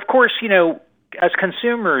 But of course, as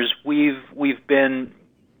consumers, we've been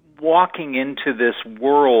walking into this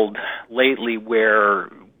world lately where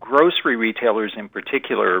grocery retailers in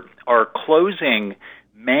particular are closing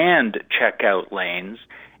manned checkout lanes,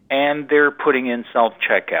 and they're putting in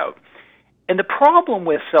self-checkout. And the problem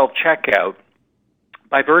with self-checkout,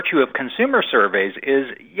 by virtue of consumer surveys, is,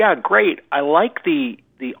 yeah, great, I like the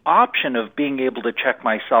option of being able to check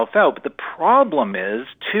myself out, but the problem is,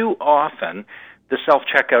 too often, the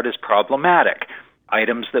self-checkout is problematic.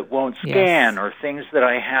 Items that won't scan, or things that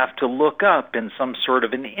I have to look up in some sort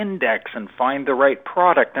of an index and find the right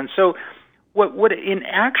product. And so what in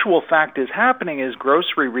actual fact is happening is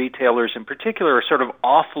grocery retailers in particular are sort of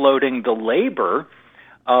offloading the labor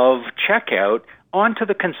of checkout onto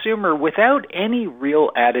the consumer without any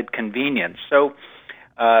real added convenience. So,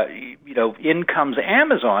 in comes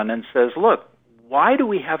Amazon and says, look, why do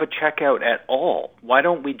we have a checkout at all? Why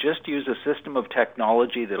don't we just use a system of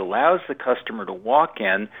technology that allows the customer to walk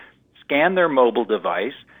in, scan their mobile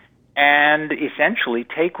device, and essentially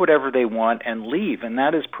take whatever they want and leave? And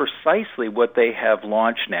that is precisely what they have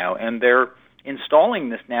launched now, and they're installing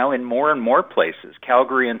this now in more and more places.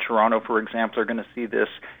 Calgary and Toronto, for example, are going to see this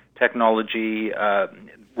technology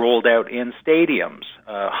rolled out in stadiums,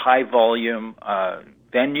 high-volume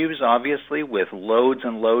venues, obviously, with loads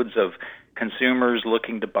and loads of consumers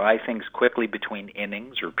looking to buy things quickly between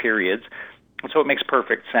innings or periods. So it makes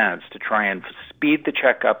perfect sense to try and speed the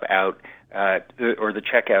checkout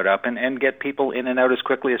up and get people in and out as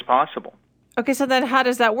quickly as possible. Okay, so then how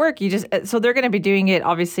does that work? So they're going to be doing it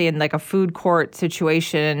obviously in like a food court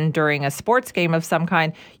situation during a sports game of some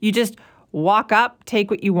kind. You just walk up, take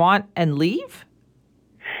what you want, and leave?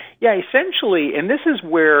 Yeah, essentially, and this is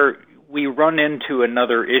where we run into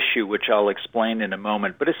another issue, which I'll explain in a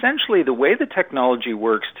moment. But essentially, the way the technology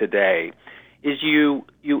works today is you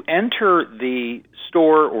enter the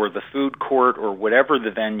store or the food court or whatever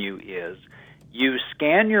the venue is, you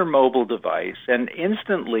scan your mobile device, and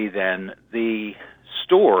instantly then the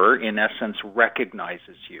store, in essence,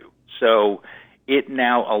 recognizes you. So it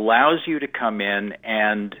now allows you to come in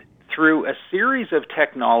and through a series of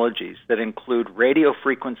technologies that include radio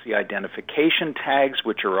frequency identification tags,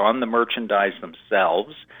 which are on the merchandise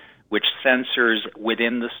themselves, which sensors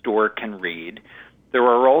within the store can read. There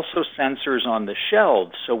are also sensors on the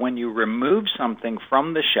shelves, so when you remove something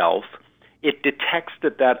from the shelf, it detects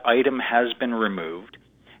that that item has been removed.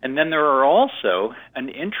 And then there are also an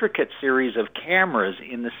intricate series of cameras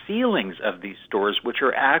in the ceilings of these stores which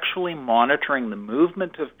are actually monitoring the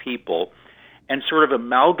movement of people and sort of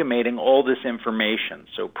amalgamating all this information.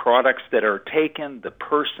 So products that are taken, the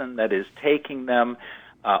person that is taking them,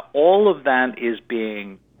 all of that is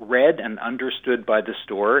being read and understood by the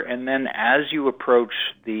store. And then as you approach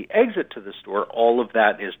the exit to the store, all of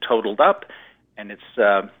that is totaled up and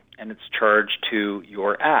it's charged to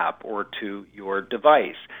your app or to your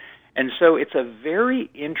device. And so it's a very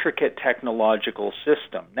intricate technological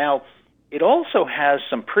system. Now, it also has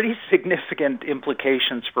some pretty significant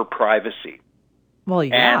implications for privacy. Well,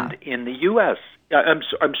 yeah. And in the U.S.,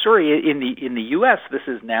 in the U.S., this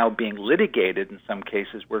is now being litigated in some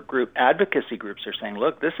cases where advocacy groups are saying,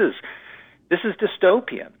 look, this is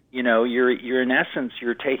dystopian. You're in essence,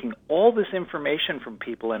 you're taking all this information from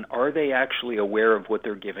people, and are they actually aware of what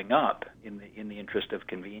they're giving up in the interest of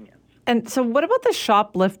convenience? And so what about the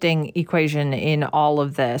shoplifting equation in all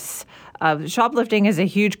of this? Shoplifting is a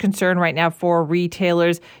huge concern right now for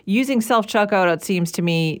retailers. Using self-checkout, it seems to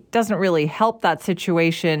me, doesn't really help that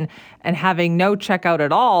situation, and having no checkout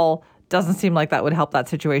at all doesn't seem like that would help that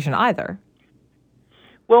situation either.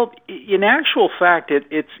 Well, in actual fact,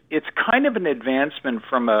 it's kind of an advancement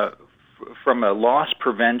from a loss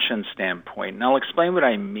prevention standpoint, and I'll explain what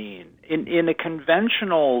I mean. In a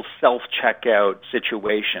conventional self-checkout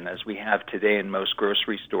situation, as we have today in most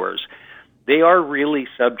grocery stores, they are really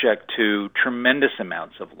subject to tremendous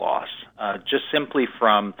amounts of loss, just simply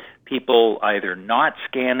from people either not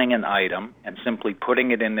scanning an item and simply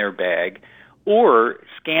putting it in their bag, or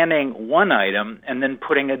scanning one item and then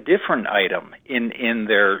putting a different item in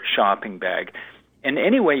their shopping bag. And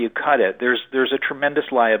any way you cut it, there's a tremendous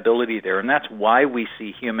liability there, and that's why we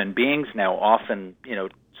see human beings now often,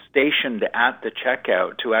 stationed at the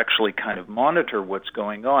checkout to actually kind of monitor what's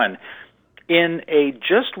going on. In a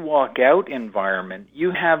just walk out environment,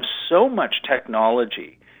 you have so much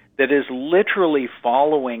technology that is literally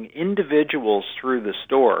following individuals through the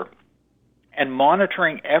store and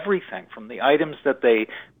monitoring everything from the items that they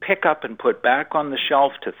pick up and put back on the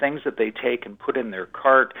shelf to things that they take and put in their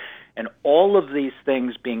cart, and all of these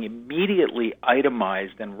things being immediately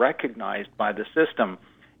itemized and recognized by the system.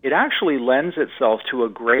 It actually lends itself to a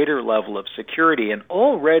greater level of security, and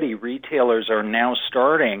already retailers are now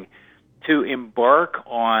starting to embark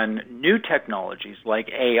on new technologies like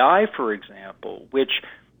AI, for example, which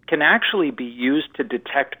can actually be used to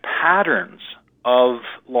detect patterns of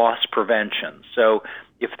loss prevention. So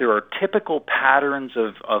if there are typical patterns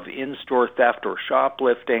of in-store theft or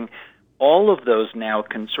shoplifting, all of those now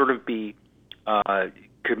can sort of be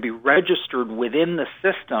could be registered within the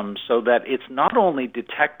system so that it's not only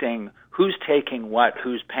detecting who's taking what,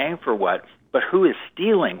 who's paying for what, but who is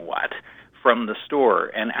stealing what from the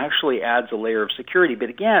store, and actually adds a layer of security. But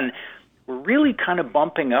again, we're really kind of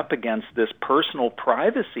bumping up against this personal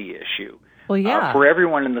privacy issue. Well, yeah. For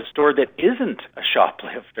everyone in the store that isn't a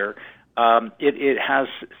shoplifter. It has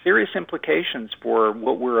serious implications for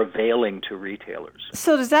what we're availing to retailers.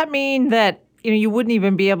 So does that mean that you wouldn't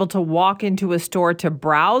even be able to walk into a store to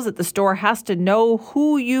browse, that the store has to know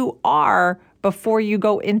who you are before you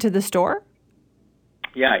go into the store?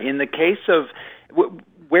 Yeah, in the case of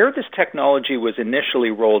where this technology was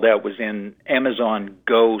initially rolled out was in Amazon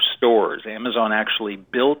Go stores. Amazon actually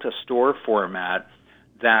built a store format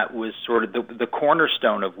that was sort of the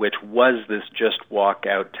cornerstone of which was this just walk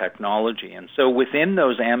out technology. And so within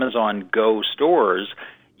those Amazon Go stores,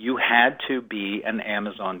 you had to be an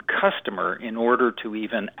Amazon customer in order to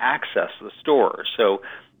even access the store. So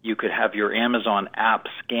you could have your Amazon app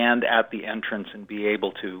scanned at the entrance and be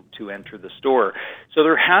able to enter the store. So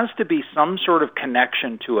there has to be some sort of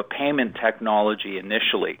connection to a payment technology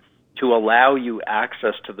initially to allow you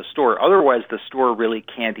access to the store. Otherwise, the store really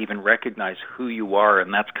can't even recognize who you are,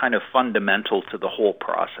 and that's kind of fundamental to the whole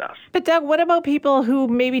process. But Doug, what about people who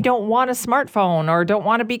maybe don't want a smartphone or don't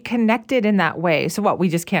want to be connected in that way? So what, we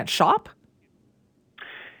just can't shop?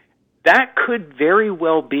 That could very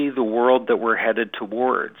well be the world that we're headed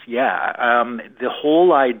towards, yeah. The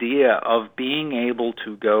whole idea of being able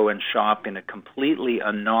to go and shop in a completely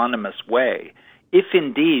anonymous way, if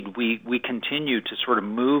indeed we continue to sort of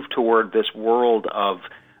move toward this world of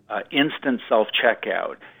instant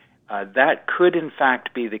self-checkout, that could in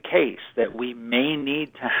fact be the case, that we may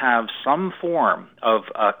need to have some form of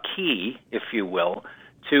a key, if you will,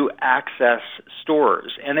 to access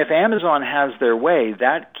stores. And if Amazon has their way,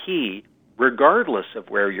 that key, regardless of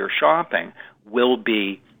where you're shopping, will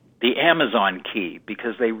be the Amazon key,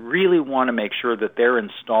 because they really want to make sure that they're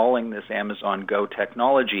installing this Amazon Go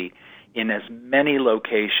technology in as many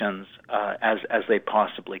locations as they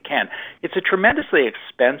possibly can. It's a tremendously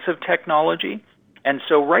expensive technology, and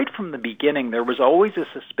so right from the beginning, there was always a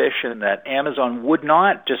suspicion that Amazon would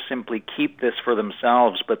not just simply keep this for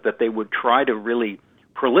themselves, but that they would try to really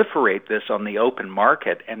proliferate this on the open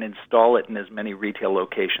market and install it in as many retail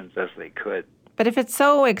locations as they could. But if it's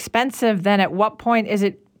so expensive, then at what point is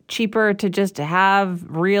it cheaper to just have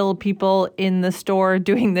real people in the store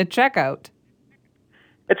doing the checkout?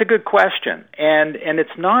 It's a good question. And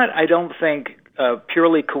it's not, I don't think,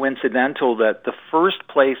 purely coincidental that the first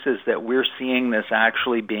places that we're seeing this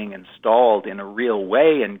actually being installed in a real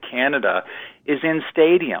way in Canada is in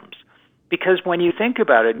stadiums. Because when you think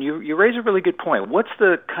about it, and you raise a really good point, what's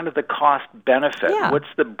the kind of the cost benefit? Yeah. What's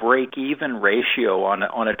the break-even ratio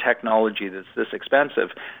on a technology that's this expensive?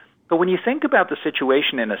 But when you think about the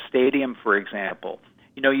situation in a stadium, for example,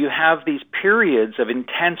 you have these periods of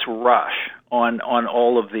intense rush on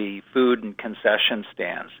all of the food and concession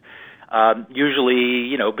stands,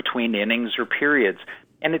 usually, between innings or periods.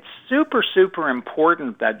 And it's super, super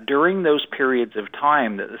important that during those periods of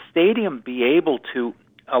time that the stadium be able to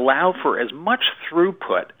allow for as much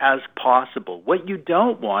throughput as possible. What you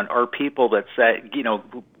don't want are people that say,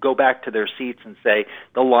 go back to their seats and say,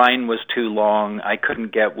 the line was too long, I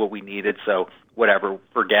couldn't get what we needed, so whatever,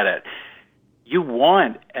 forget it. You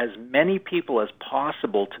want as many people as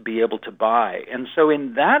possible to be able to buy. And so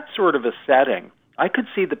in that sort of a setting, I could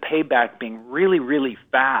see the payback being really, really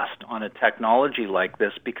fast on a technology like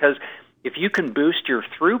this, because If you can boost your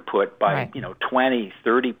throughput by, 20,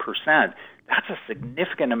 30%, that's a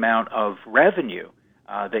significant amount of revenue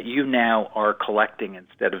that you now are collecting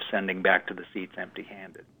instead of sending back to the seats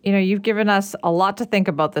empty-handed. You've given us a lot to think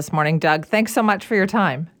about this morning, Doug. Thanks so much for your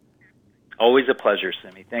time. Always a pleasure,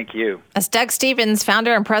 Simi. Thank you. As Doug Stevens,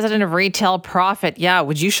 founder and president of Retail Profit. Yeah,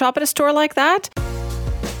 would you shop at a store like that?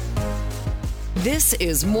 This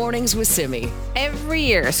is Mornings with Simi. Every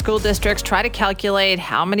year, school districts try to calculate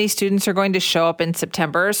how many students are going to show up in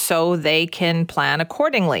September so they can plan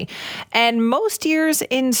accordingly. And most years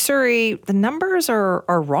in Surrey, the numbers are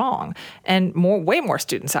wrong, and way more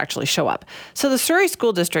students actually show up. So the Surrey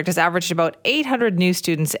School District has averaged about 800 new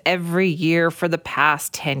students every year for the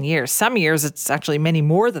past 10 years. Some years, it's actually many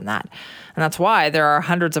more than that. And that's why there are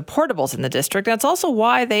hundreds of portables in the district. That's also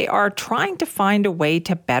why they are trying to find a way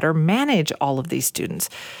to better manage all of these students.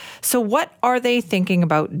 So what are they thinking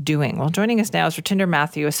about doing? Well, joining us now is Ratinder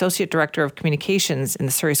Matthew, Associate Director of Communications in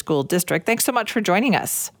the Surrey School District. Thanks so much for joining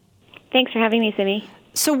us. Thanks for having me, Simi.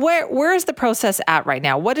 So where is the process at right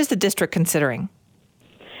now? What is the district considering?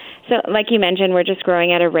 So like you mentioned, we're just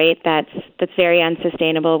growing at a rate that's very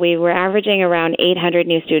unsustainable. We were averaging around 800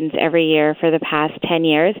 new students every year for the past 10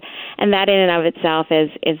 years, and that in and of itself is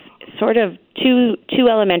sort of two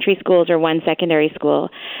elementary schools or one secondary school.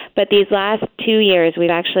 But these last 2 years, we've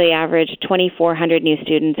actually averaged 2,400 new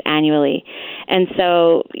students annually. And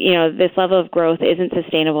so, this level of growth isn't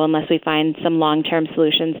sustainable unless we find some long-term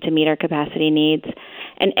solutions to meet our capacity needs.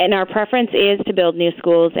 And our preference is to build new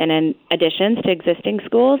schools and in additions to existing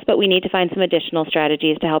schools, but we need to find some additional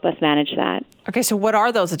strategies to help us manage that. Okay, so what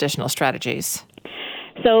are those additional strategies?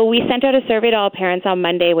 So we sent out a survey to all parents on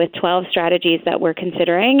Monday with 12 strategies that we're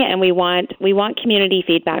considering, and we want community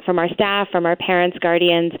feedback from our staff, from our parents,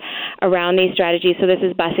 guardians around these strategies. So this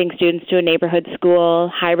is busing students to a neighborhood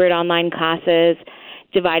school, hybrid online classes,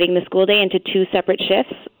 dividing the school day into two separate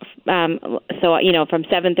shifts. From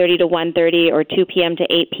 7:30 to 1:30 or 2 p.m. to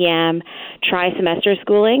 8 p.m., tri-semester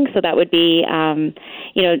schooling. So that would be,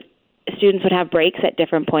 students would have breaks at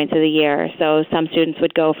different points of the year. So some students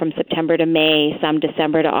would go from September to May, some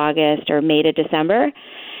December to August, or May to December.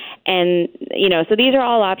 And, so these are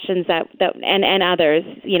all options that and others,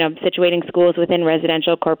 situating schools within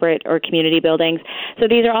residential, corporate, or community buildings. So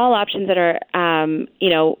these are all options that are,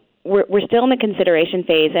 we're still in the consideration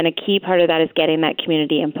phase, and a key part of that is getting that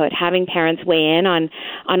community input, having parents weigh in on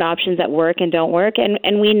options that work and don't work.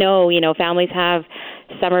 And we know, families have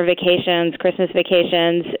summer vacations, Christmas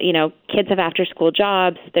vacations, kids have after-school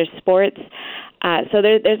jobs, there's sports. So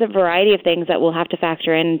there's a variety of things that we'll have to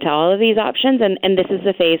factor into all of these options, and this is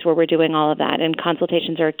the phase where we're doing all of that, and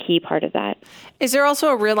consultations are a key part of that. Is there also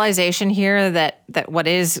a realization here that what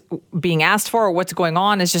is being asked for or what's going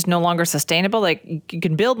on is just no longer sustainable? Like, you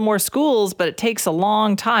can build more schools, but it takes a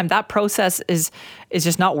long time. That process is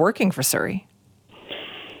just not working for Surrey.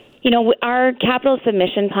 Our capital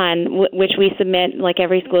submission plan, which we submit, like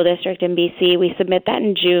every school district in BC, we submit that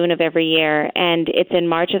in June of every year, and it's in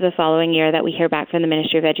March of the following year that we hear back from the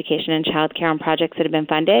Ministry of Education and Childcare on projects that have been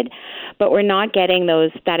funded. But we're not getting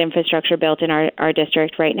that infrastructure built in our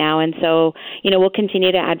district right now, and so we'll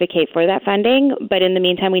continue to advocate for that funding. But in the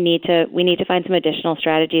meantime, we need to find some additional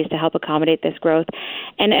strategies to help accommodate this growth,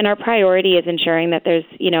 and our priority is ensuring that there's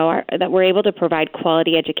that we're able to provide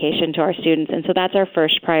quality education to our students, and so that's our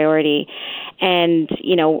first priority. And,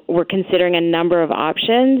 we're considering a number of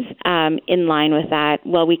options in line with that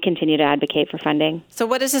while we continue to advocate for funding. So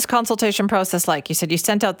what is this consultation process like? You said you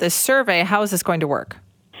sent out this survey. How is this going to work?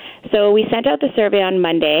 So we sent out the survey on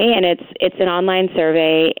Monday, and it's an online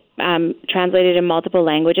survey translated in multiple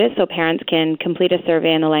languages, so parents can complete a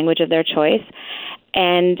survey in the language of their choice.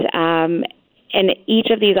 And each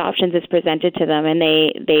of these options is presented to them, and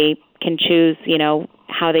they can choose,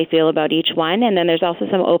 how they feel about each one. And then there's also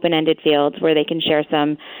some open-ended fields where they can share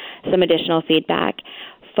some additional feedback.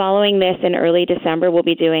 Following this, in early December, we'll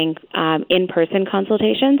be doing in-person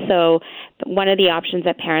consultations. So one of the options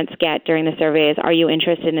that parents get during the survey is, are you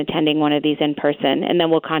interested in attending one of these in person? And then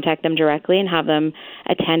we'll contact them directly and have them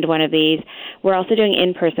attend one of these. We're also doing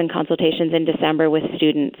in-person consultations in December with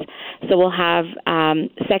students. So we'll have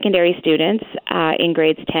secondary students in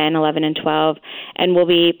grades 10, 11, and 12, and we'll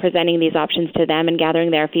be presenting these options to them and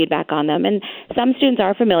gathering their feedback on them. And some students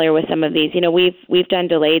are familiar with some of these. We've done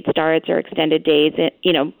delayed starts or extended days,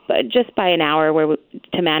 but just by an hour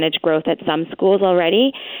to manage growth at some schools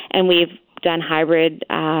already, and we've done hybrid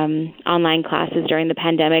online classes during the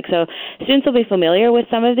pandemic. So students will be familiar with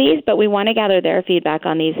some of these, but we want to gather their feedback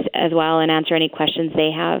on these as well and answer any questions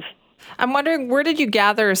they have. I'm wondering, where did you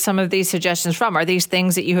gather some of these suggestions from? Are these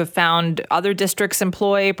things that you have found other districts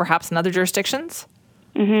employ, perhaps in other jurisdictions?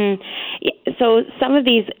 Mm-hmm. So some of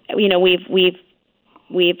these,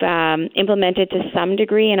 we've implemented to some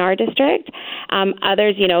degree in our district.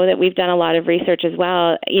 Others, that we've done a lot of research as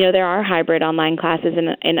well. There are hybrid online classes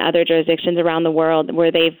in other jurisdictions around the world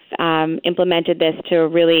where they've implemented this to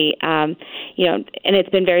really, and it's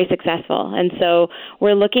been very successful. And so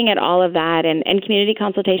we're looking at all of that, and community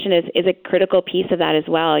consultation is a critical piece of that as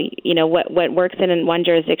well. What works in one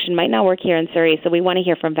jurisdiction might not work here in Surrey, so we want to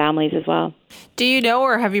hear from families as well. Do you know,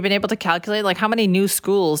 or have you been able to calculate, how many new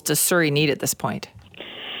schools does Surrey need at this point?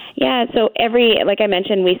 Yeah, so like I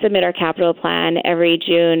mentioned, we submit our capital plan every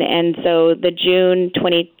June, and so the June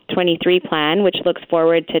 2023 plan, which looks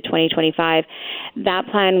forward to 2025, that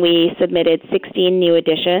plan we submitted 16 new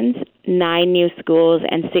additions, 9 new schools,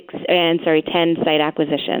 and 10 site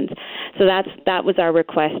acquisitions. So that was our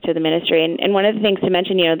request to the ministry. And one of the things to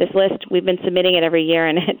mention, this list, we've been submitting it every year,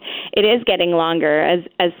 and it is getting longer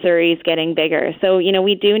as Surrey's getting bigger. So,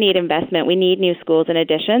 we do need investment. We need new schools and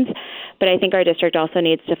additions, but I think our district also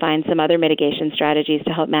needs to find some other mitigation strategies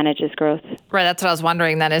to help manage this growth. Right, that's what I was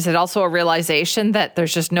wondering then. Is it also a realization that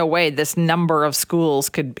there's just no way this number of schools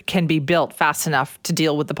can be built fast enough to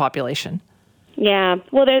deal with the population? Yeah.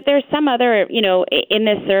 Well, there's some other, in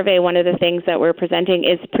this survey, one of the things that we're presenting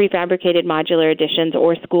is prefabricated modular additions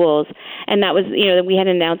or schools. And that was, we had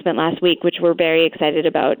an announcement last week, which we're very excited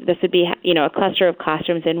about. This would be, a cluster of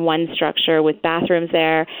classrooms in one structure with bathrooms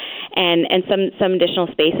there and some additional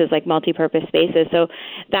spaces like multi-purpose spaces. So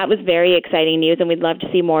that was very exciting news, and we'd love to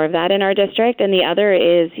see more of that in our district. And the other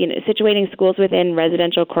is, situating schools within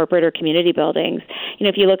residential, corporate, or community buildings.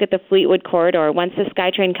 If you look at the Fleetwood corridor, once the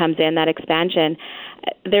SkyTrain comes in, that expansion,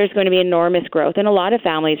 there's going to be enormous growth, and a lot of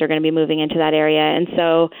families are going to be moving into that area. And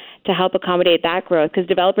so to help accommodate that growth, because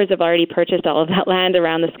developers have already purchased all of that land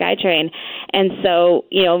around the SkyTrain, and so,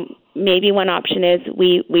 maybe one option is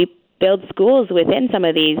we build schools within some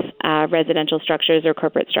of these residential structures or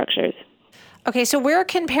corporate structures. Okay, so where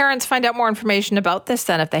can parents find out more information about this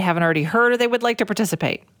then if they haven't already heard or they would like to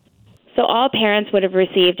participate? So all parents would have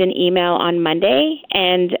received an email on Monday,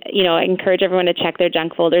 and, I encourage everyone to check their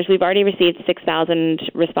junk folders. We've already received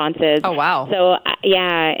 6,000 responses. Oh, wow. So,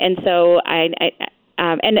 and so and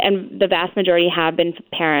the vast majority have been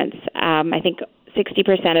parents. I think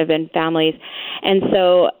 60% have been families. And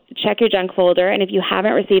so check your junk folder, and if you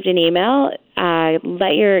haven't received an email,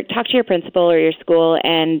 talk to your principal or your school,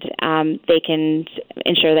 and they can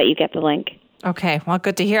ensure that you get the link. Okay, well,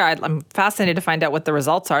 good to hear. I'm fascinated to find out what the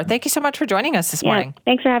results are. Thank you so much for joining us this morning.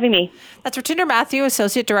 Thanks for having me. That's Ratinder Matthew,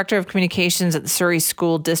 Associate Director of Communications at the Surrey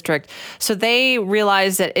School District. So they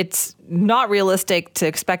realize that it's not realistic to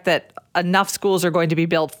expect that enough schools are going to be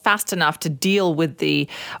built fast enough to deal with the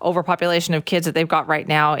overpopulation of kids that they've got right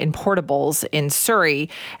now in portables in Surrey.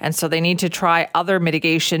 And so they need to try other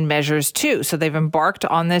mitigation measures too. So they've embarked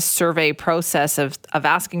on this survey process of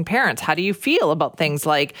asking parents, how do you feel about things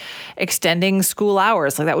like extending school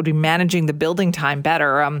hours? Like that would be managing the building time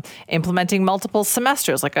better, implementing multiple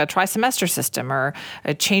semesters, like a tri-semester system, or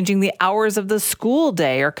changing the hours of the school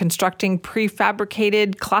day, or constructing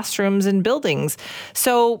prefabricated classrooms and buildings.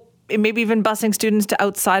 So maybe even busing students to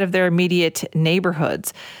outside of their immediate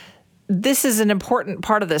neighborhoods. This is an important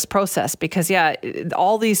part of this process because,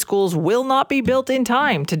 all these schools will not be built in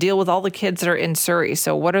time to deal with all the kids that are in Surrey.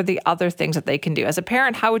 So what are the other things that they can do? As a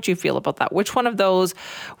parent, how would you feel about that? Which one of those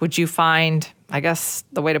would you find, I guess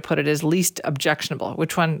the way to put it is least objectionable?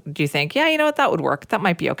 Which one do you think, that would work. That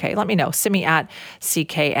might be okay. Let me know. Simi at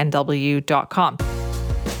cknw.com.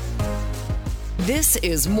 This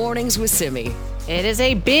is Mornings with Simi. It is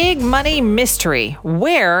a big money mystery.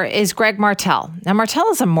 Where is Greg Martel? Now, Martel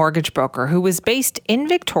is a mortgage broker who was based in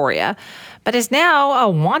Victoria, but is now a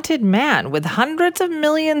wanted man with hundreds of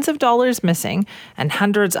millions of dollars missing and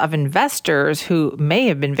hundreds of investors who may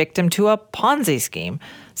have been victim to a Ponzi scheme.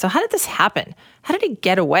 So how did this happen? How did he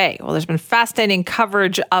get away? Well, there's been fascinating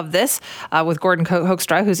coverage of this with Gordon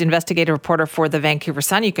Hoekstra, who's investigative reporter for the Vancouver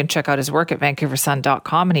Sun. You can check out his work at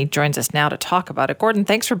vancouversun.com, and he joins us now to talk about it. Gordon,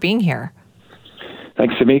 thanks for being here.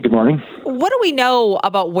 Thanks, Simi. Good morning. What do we know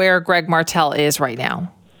about where Greg Martel is right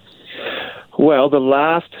now? Well, the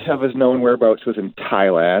last of his known whereabouts was in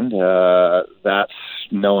Thailand. That's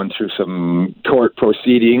known through some court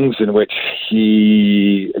proceedings in which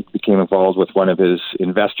he became involved with one of his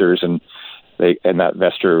investors, and that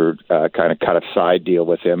investor kind of cut a side deal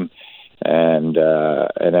with him and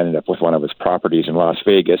ended up with one of his properties in Las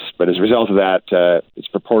Vegas. But as a result of that, it's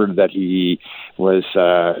purported that he was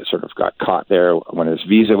sort of got caught there when his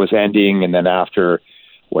visa was ending, and then after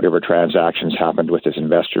whatever transactions happened with his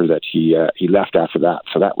investor, that he left after that.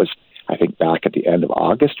 So that was, I think back at the end of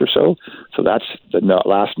August or so. So that's the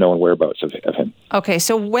last known whereabouts of him. Okay,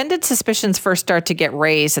 so when did suspicions first start to get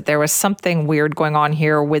raised that there was something weird going on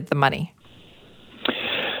here with the money?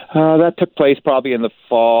 That took place probably in the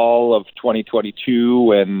fall of 2022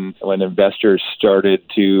 when investors started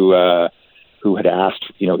to who had asked,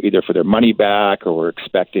 either for their money back or were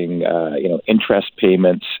expecting, interest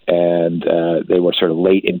payments, and they were sort of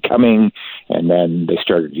late in coming, and then they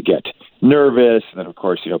started to get nervous, and then of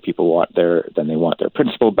course, people want their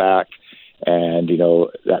principal back, and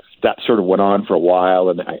that sort of went on for a while,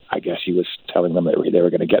 and I guess he was telling them that they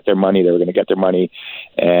were going to get their money,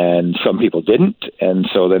 and some people didn't, and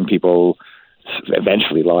so then people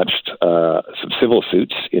eventually launched some civil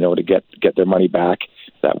suits, to get their money back.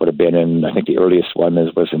 That would have been I think the earliest one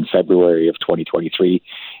was in February of 2023,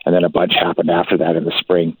 and then a bunch happened after that in the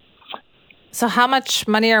spring. So how much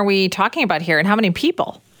money are we talking about here, and how many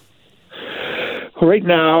people? Right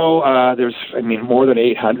now, there's, more than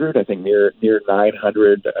 800, I think near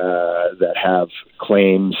 900 that have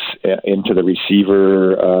claims into the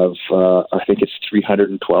receiver of, I think it's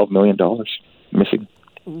 $312 million missing.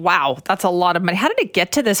 Wow, that's a lot of money. How did it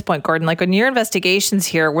get to this point, Gordon? Like, in your investigations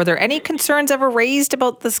here, were there any concerns ever raised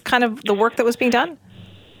about this kind of the work that was being done?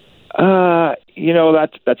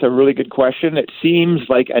 That's a really good question. It seems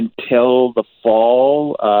like until the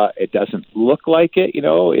fall, it doesn't look like it.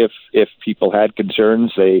 If people had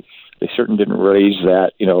concerns, they certainly didn't raise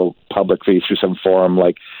that, publicly through some forum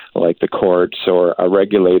like the courts or a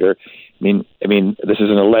regulator. I mean, this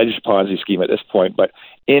is an alleged Ponzi scheme at this point, but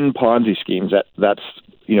in Ponzi schemes, that's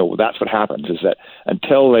what happens, is that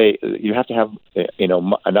until you have to have,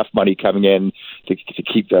 enough money coming in to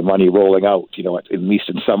keep the money rolling out, at least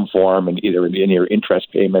in some form, and either in your interest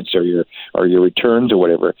payments or your returns or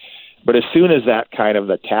whatever. But as soon as that kind of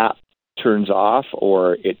the tap turns off,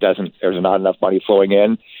 or there's not enough money flowing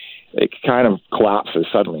in, it kind of collapses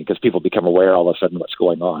suddenly because people become aware all of a sudden what's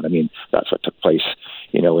going on. That's what took place,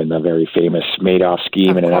 in the very famous Madoff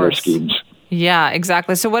scheme and in other schemes. Yeah,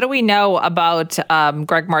 exactly. So what do we know about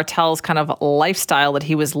Greg Martel's kind of lifestyle that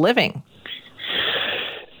he was living?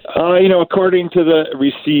 According to the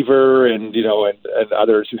receiver and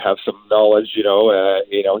others who have some knowledge, he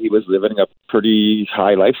was living a pretty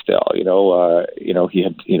high lifestyle. He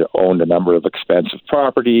had owned a number of expensive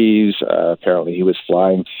properties. Apparently, he was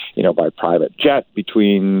flying, by private jet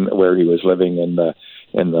between where he was living in the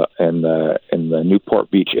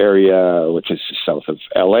Newport Beach area, which is south of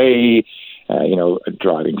LA.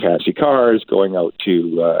 Driving fancy cars, going out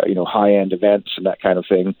to high-end events and that kind of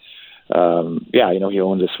thing. He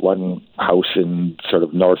owned this one house in sort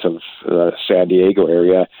of north of the San Diego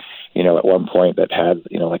area, at one point that had,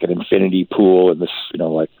 like an infinity pool and this,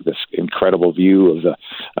 this incredible view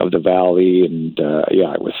of the valley. And,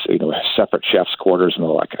 it was, separate chef's quarters and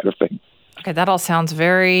all that kind of thing. Okay, that all sounds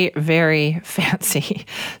very, very fancy.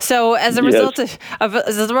 So as a result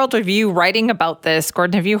of you writing about this,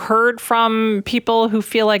 Gordon, have you heard from people who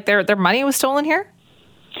feel like their money was stolen here?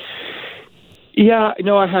 Yeah,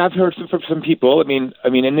 I have heard from some people. In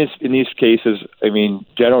these cases,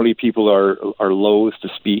 generally people are loath to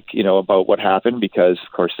speak, about what happened because,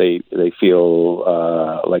 of course, they feel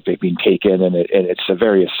like they've been taken, and it's a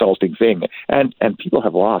very assaulting thing. And people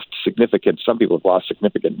have lost some people have lost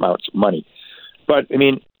significant amounts of money. But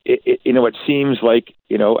it seems like,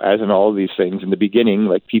 as in all of these things in the beginning,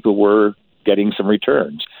 like people were getting some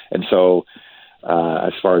returns, and so.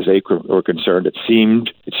 As far as they were concerned, it seemed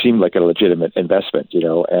like a legitimate investment,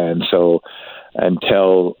 and so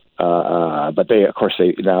until, but they, of course,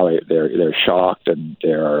 they're shocked and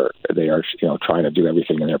they are trying to do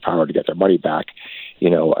everything in their power to get their money back.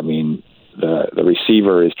 The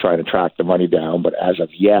receiver is trying to track the money down, but as of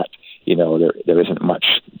yet, there isn't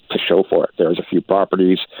much to show for it. There's a few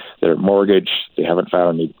properties that are mortgaged. They haven't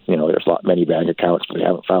found any, there's many bank accounts, but they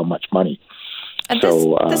haven't found much money. And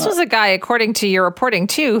this was a guy, according to your reporting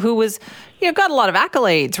too, who was, got a lot of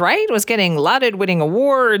accolades, right? Was getting lauded, winning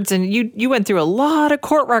awards, and you went through a lot of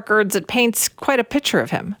court records. It paints quite a picture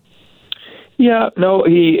of him. Yeah, no,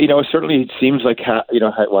 he, certainly it seems like, had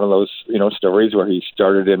one of those, stories where he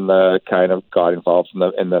started in the kind of got involved in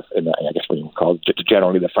the I guess what you would call it,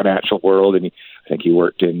 generally the financial world, and I think he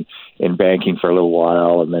worked in banking for a little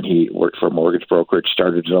while, and then he worked for a mortgage brokerage,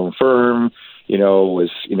 started his own firm.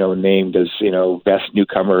 Was named as best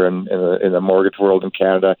newcomer in the mortgage world in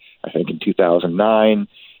Canada, I think in 2009.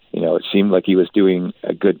 It seemed like he was doing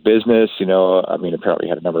a good business. Apparently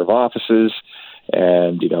had a number of offices,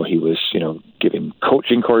 and he was giving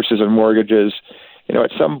coaching courses on mortgages.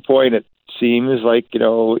 At some point it seems like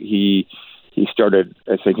he started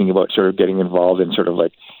thinking about sort of getting involved in sort of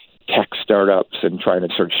like tech startups and trying to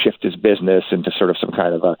sort of shift his business into sort of some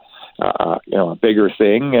kind of a bigger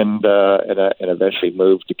thing, and eventually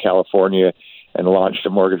moved to California and launched a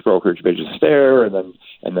mortgage brokerage business there, and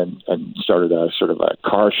then started a sort of a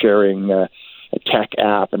car sharing a tech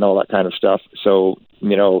app and all that kind of stuff. So,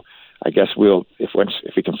 I guess if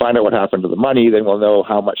we can find out what happened to the money, then we'll know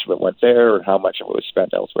how much of it went there and how much of it was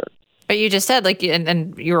spent elsewhere. But you just said,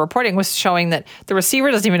 and your reporting was showing that the receiver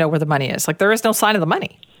doesn't even know where the money is. There is no sign of the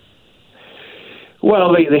money.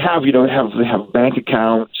 Well, they have bank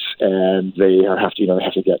accounts, and they have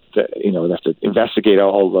to investigate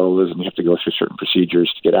all those, and you have to go through certain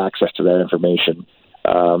procedures to get access to that information.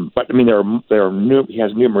 But I mean, he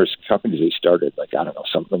has numerous companies he started,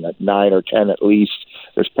 something like 9 or 10 at least.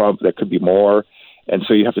 There could be more, and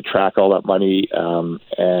so you have to track all that money.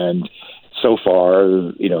 And so far,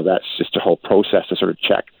 that's just a whole process to sort of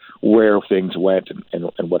check where things went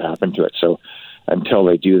and what happened to it. So until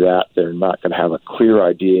they do that, they're not going to have a clear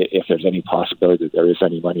idea if there's any possibility that there is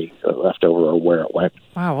any money left over or where it went.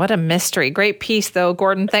 Wow, what a mystery. Great piece, though,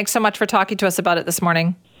 Gordon. Thanks so much for talking to us about it this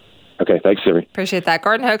morning. Okay, thanks, Siri. Appreciate that.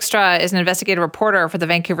 Gordon Hoekstra is an investigative reporter for the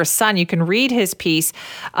Vancouver Sun. You can read his piece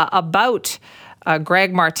about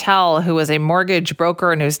Greg Martel, who was a mortgage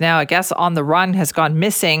broker and who's now, I guess, on the run, has gone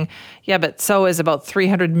missing. Yeah, but so is about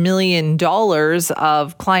 $300 million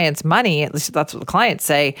of clients' money. At least that's what the clients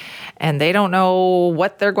say. And they don't know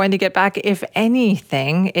what they're going to get back, if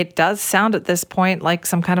anything. It does sound at this point like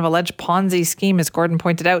some kind of alleged Ponzi scheme, as Gordon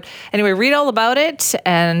pointed out. Anyway, read all about it,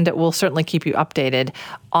 and we'll certainly keep you updated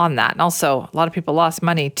on that. And also, a lot of people lost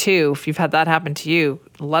money, too. If you've had that happen to you,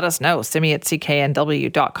 let us know. Simi at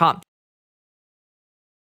cknw.com.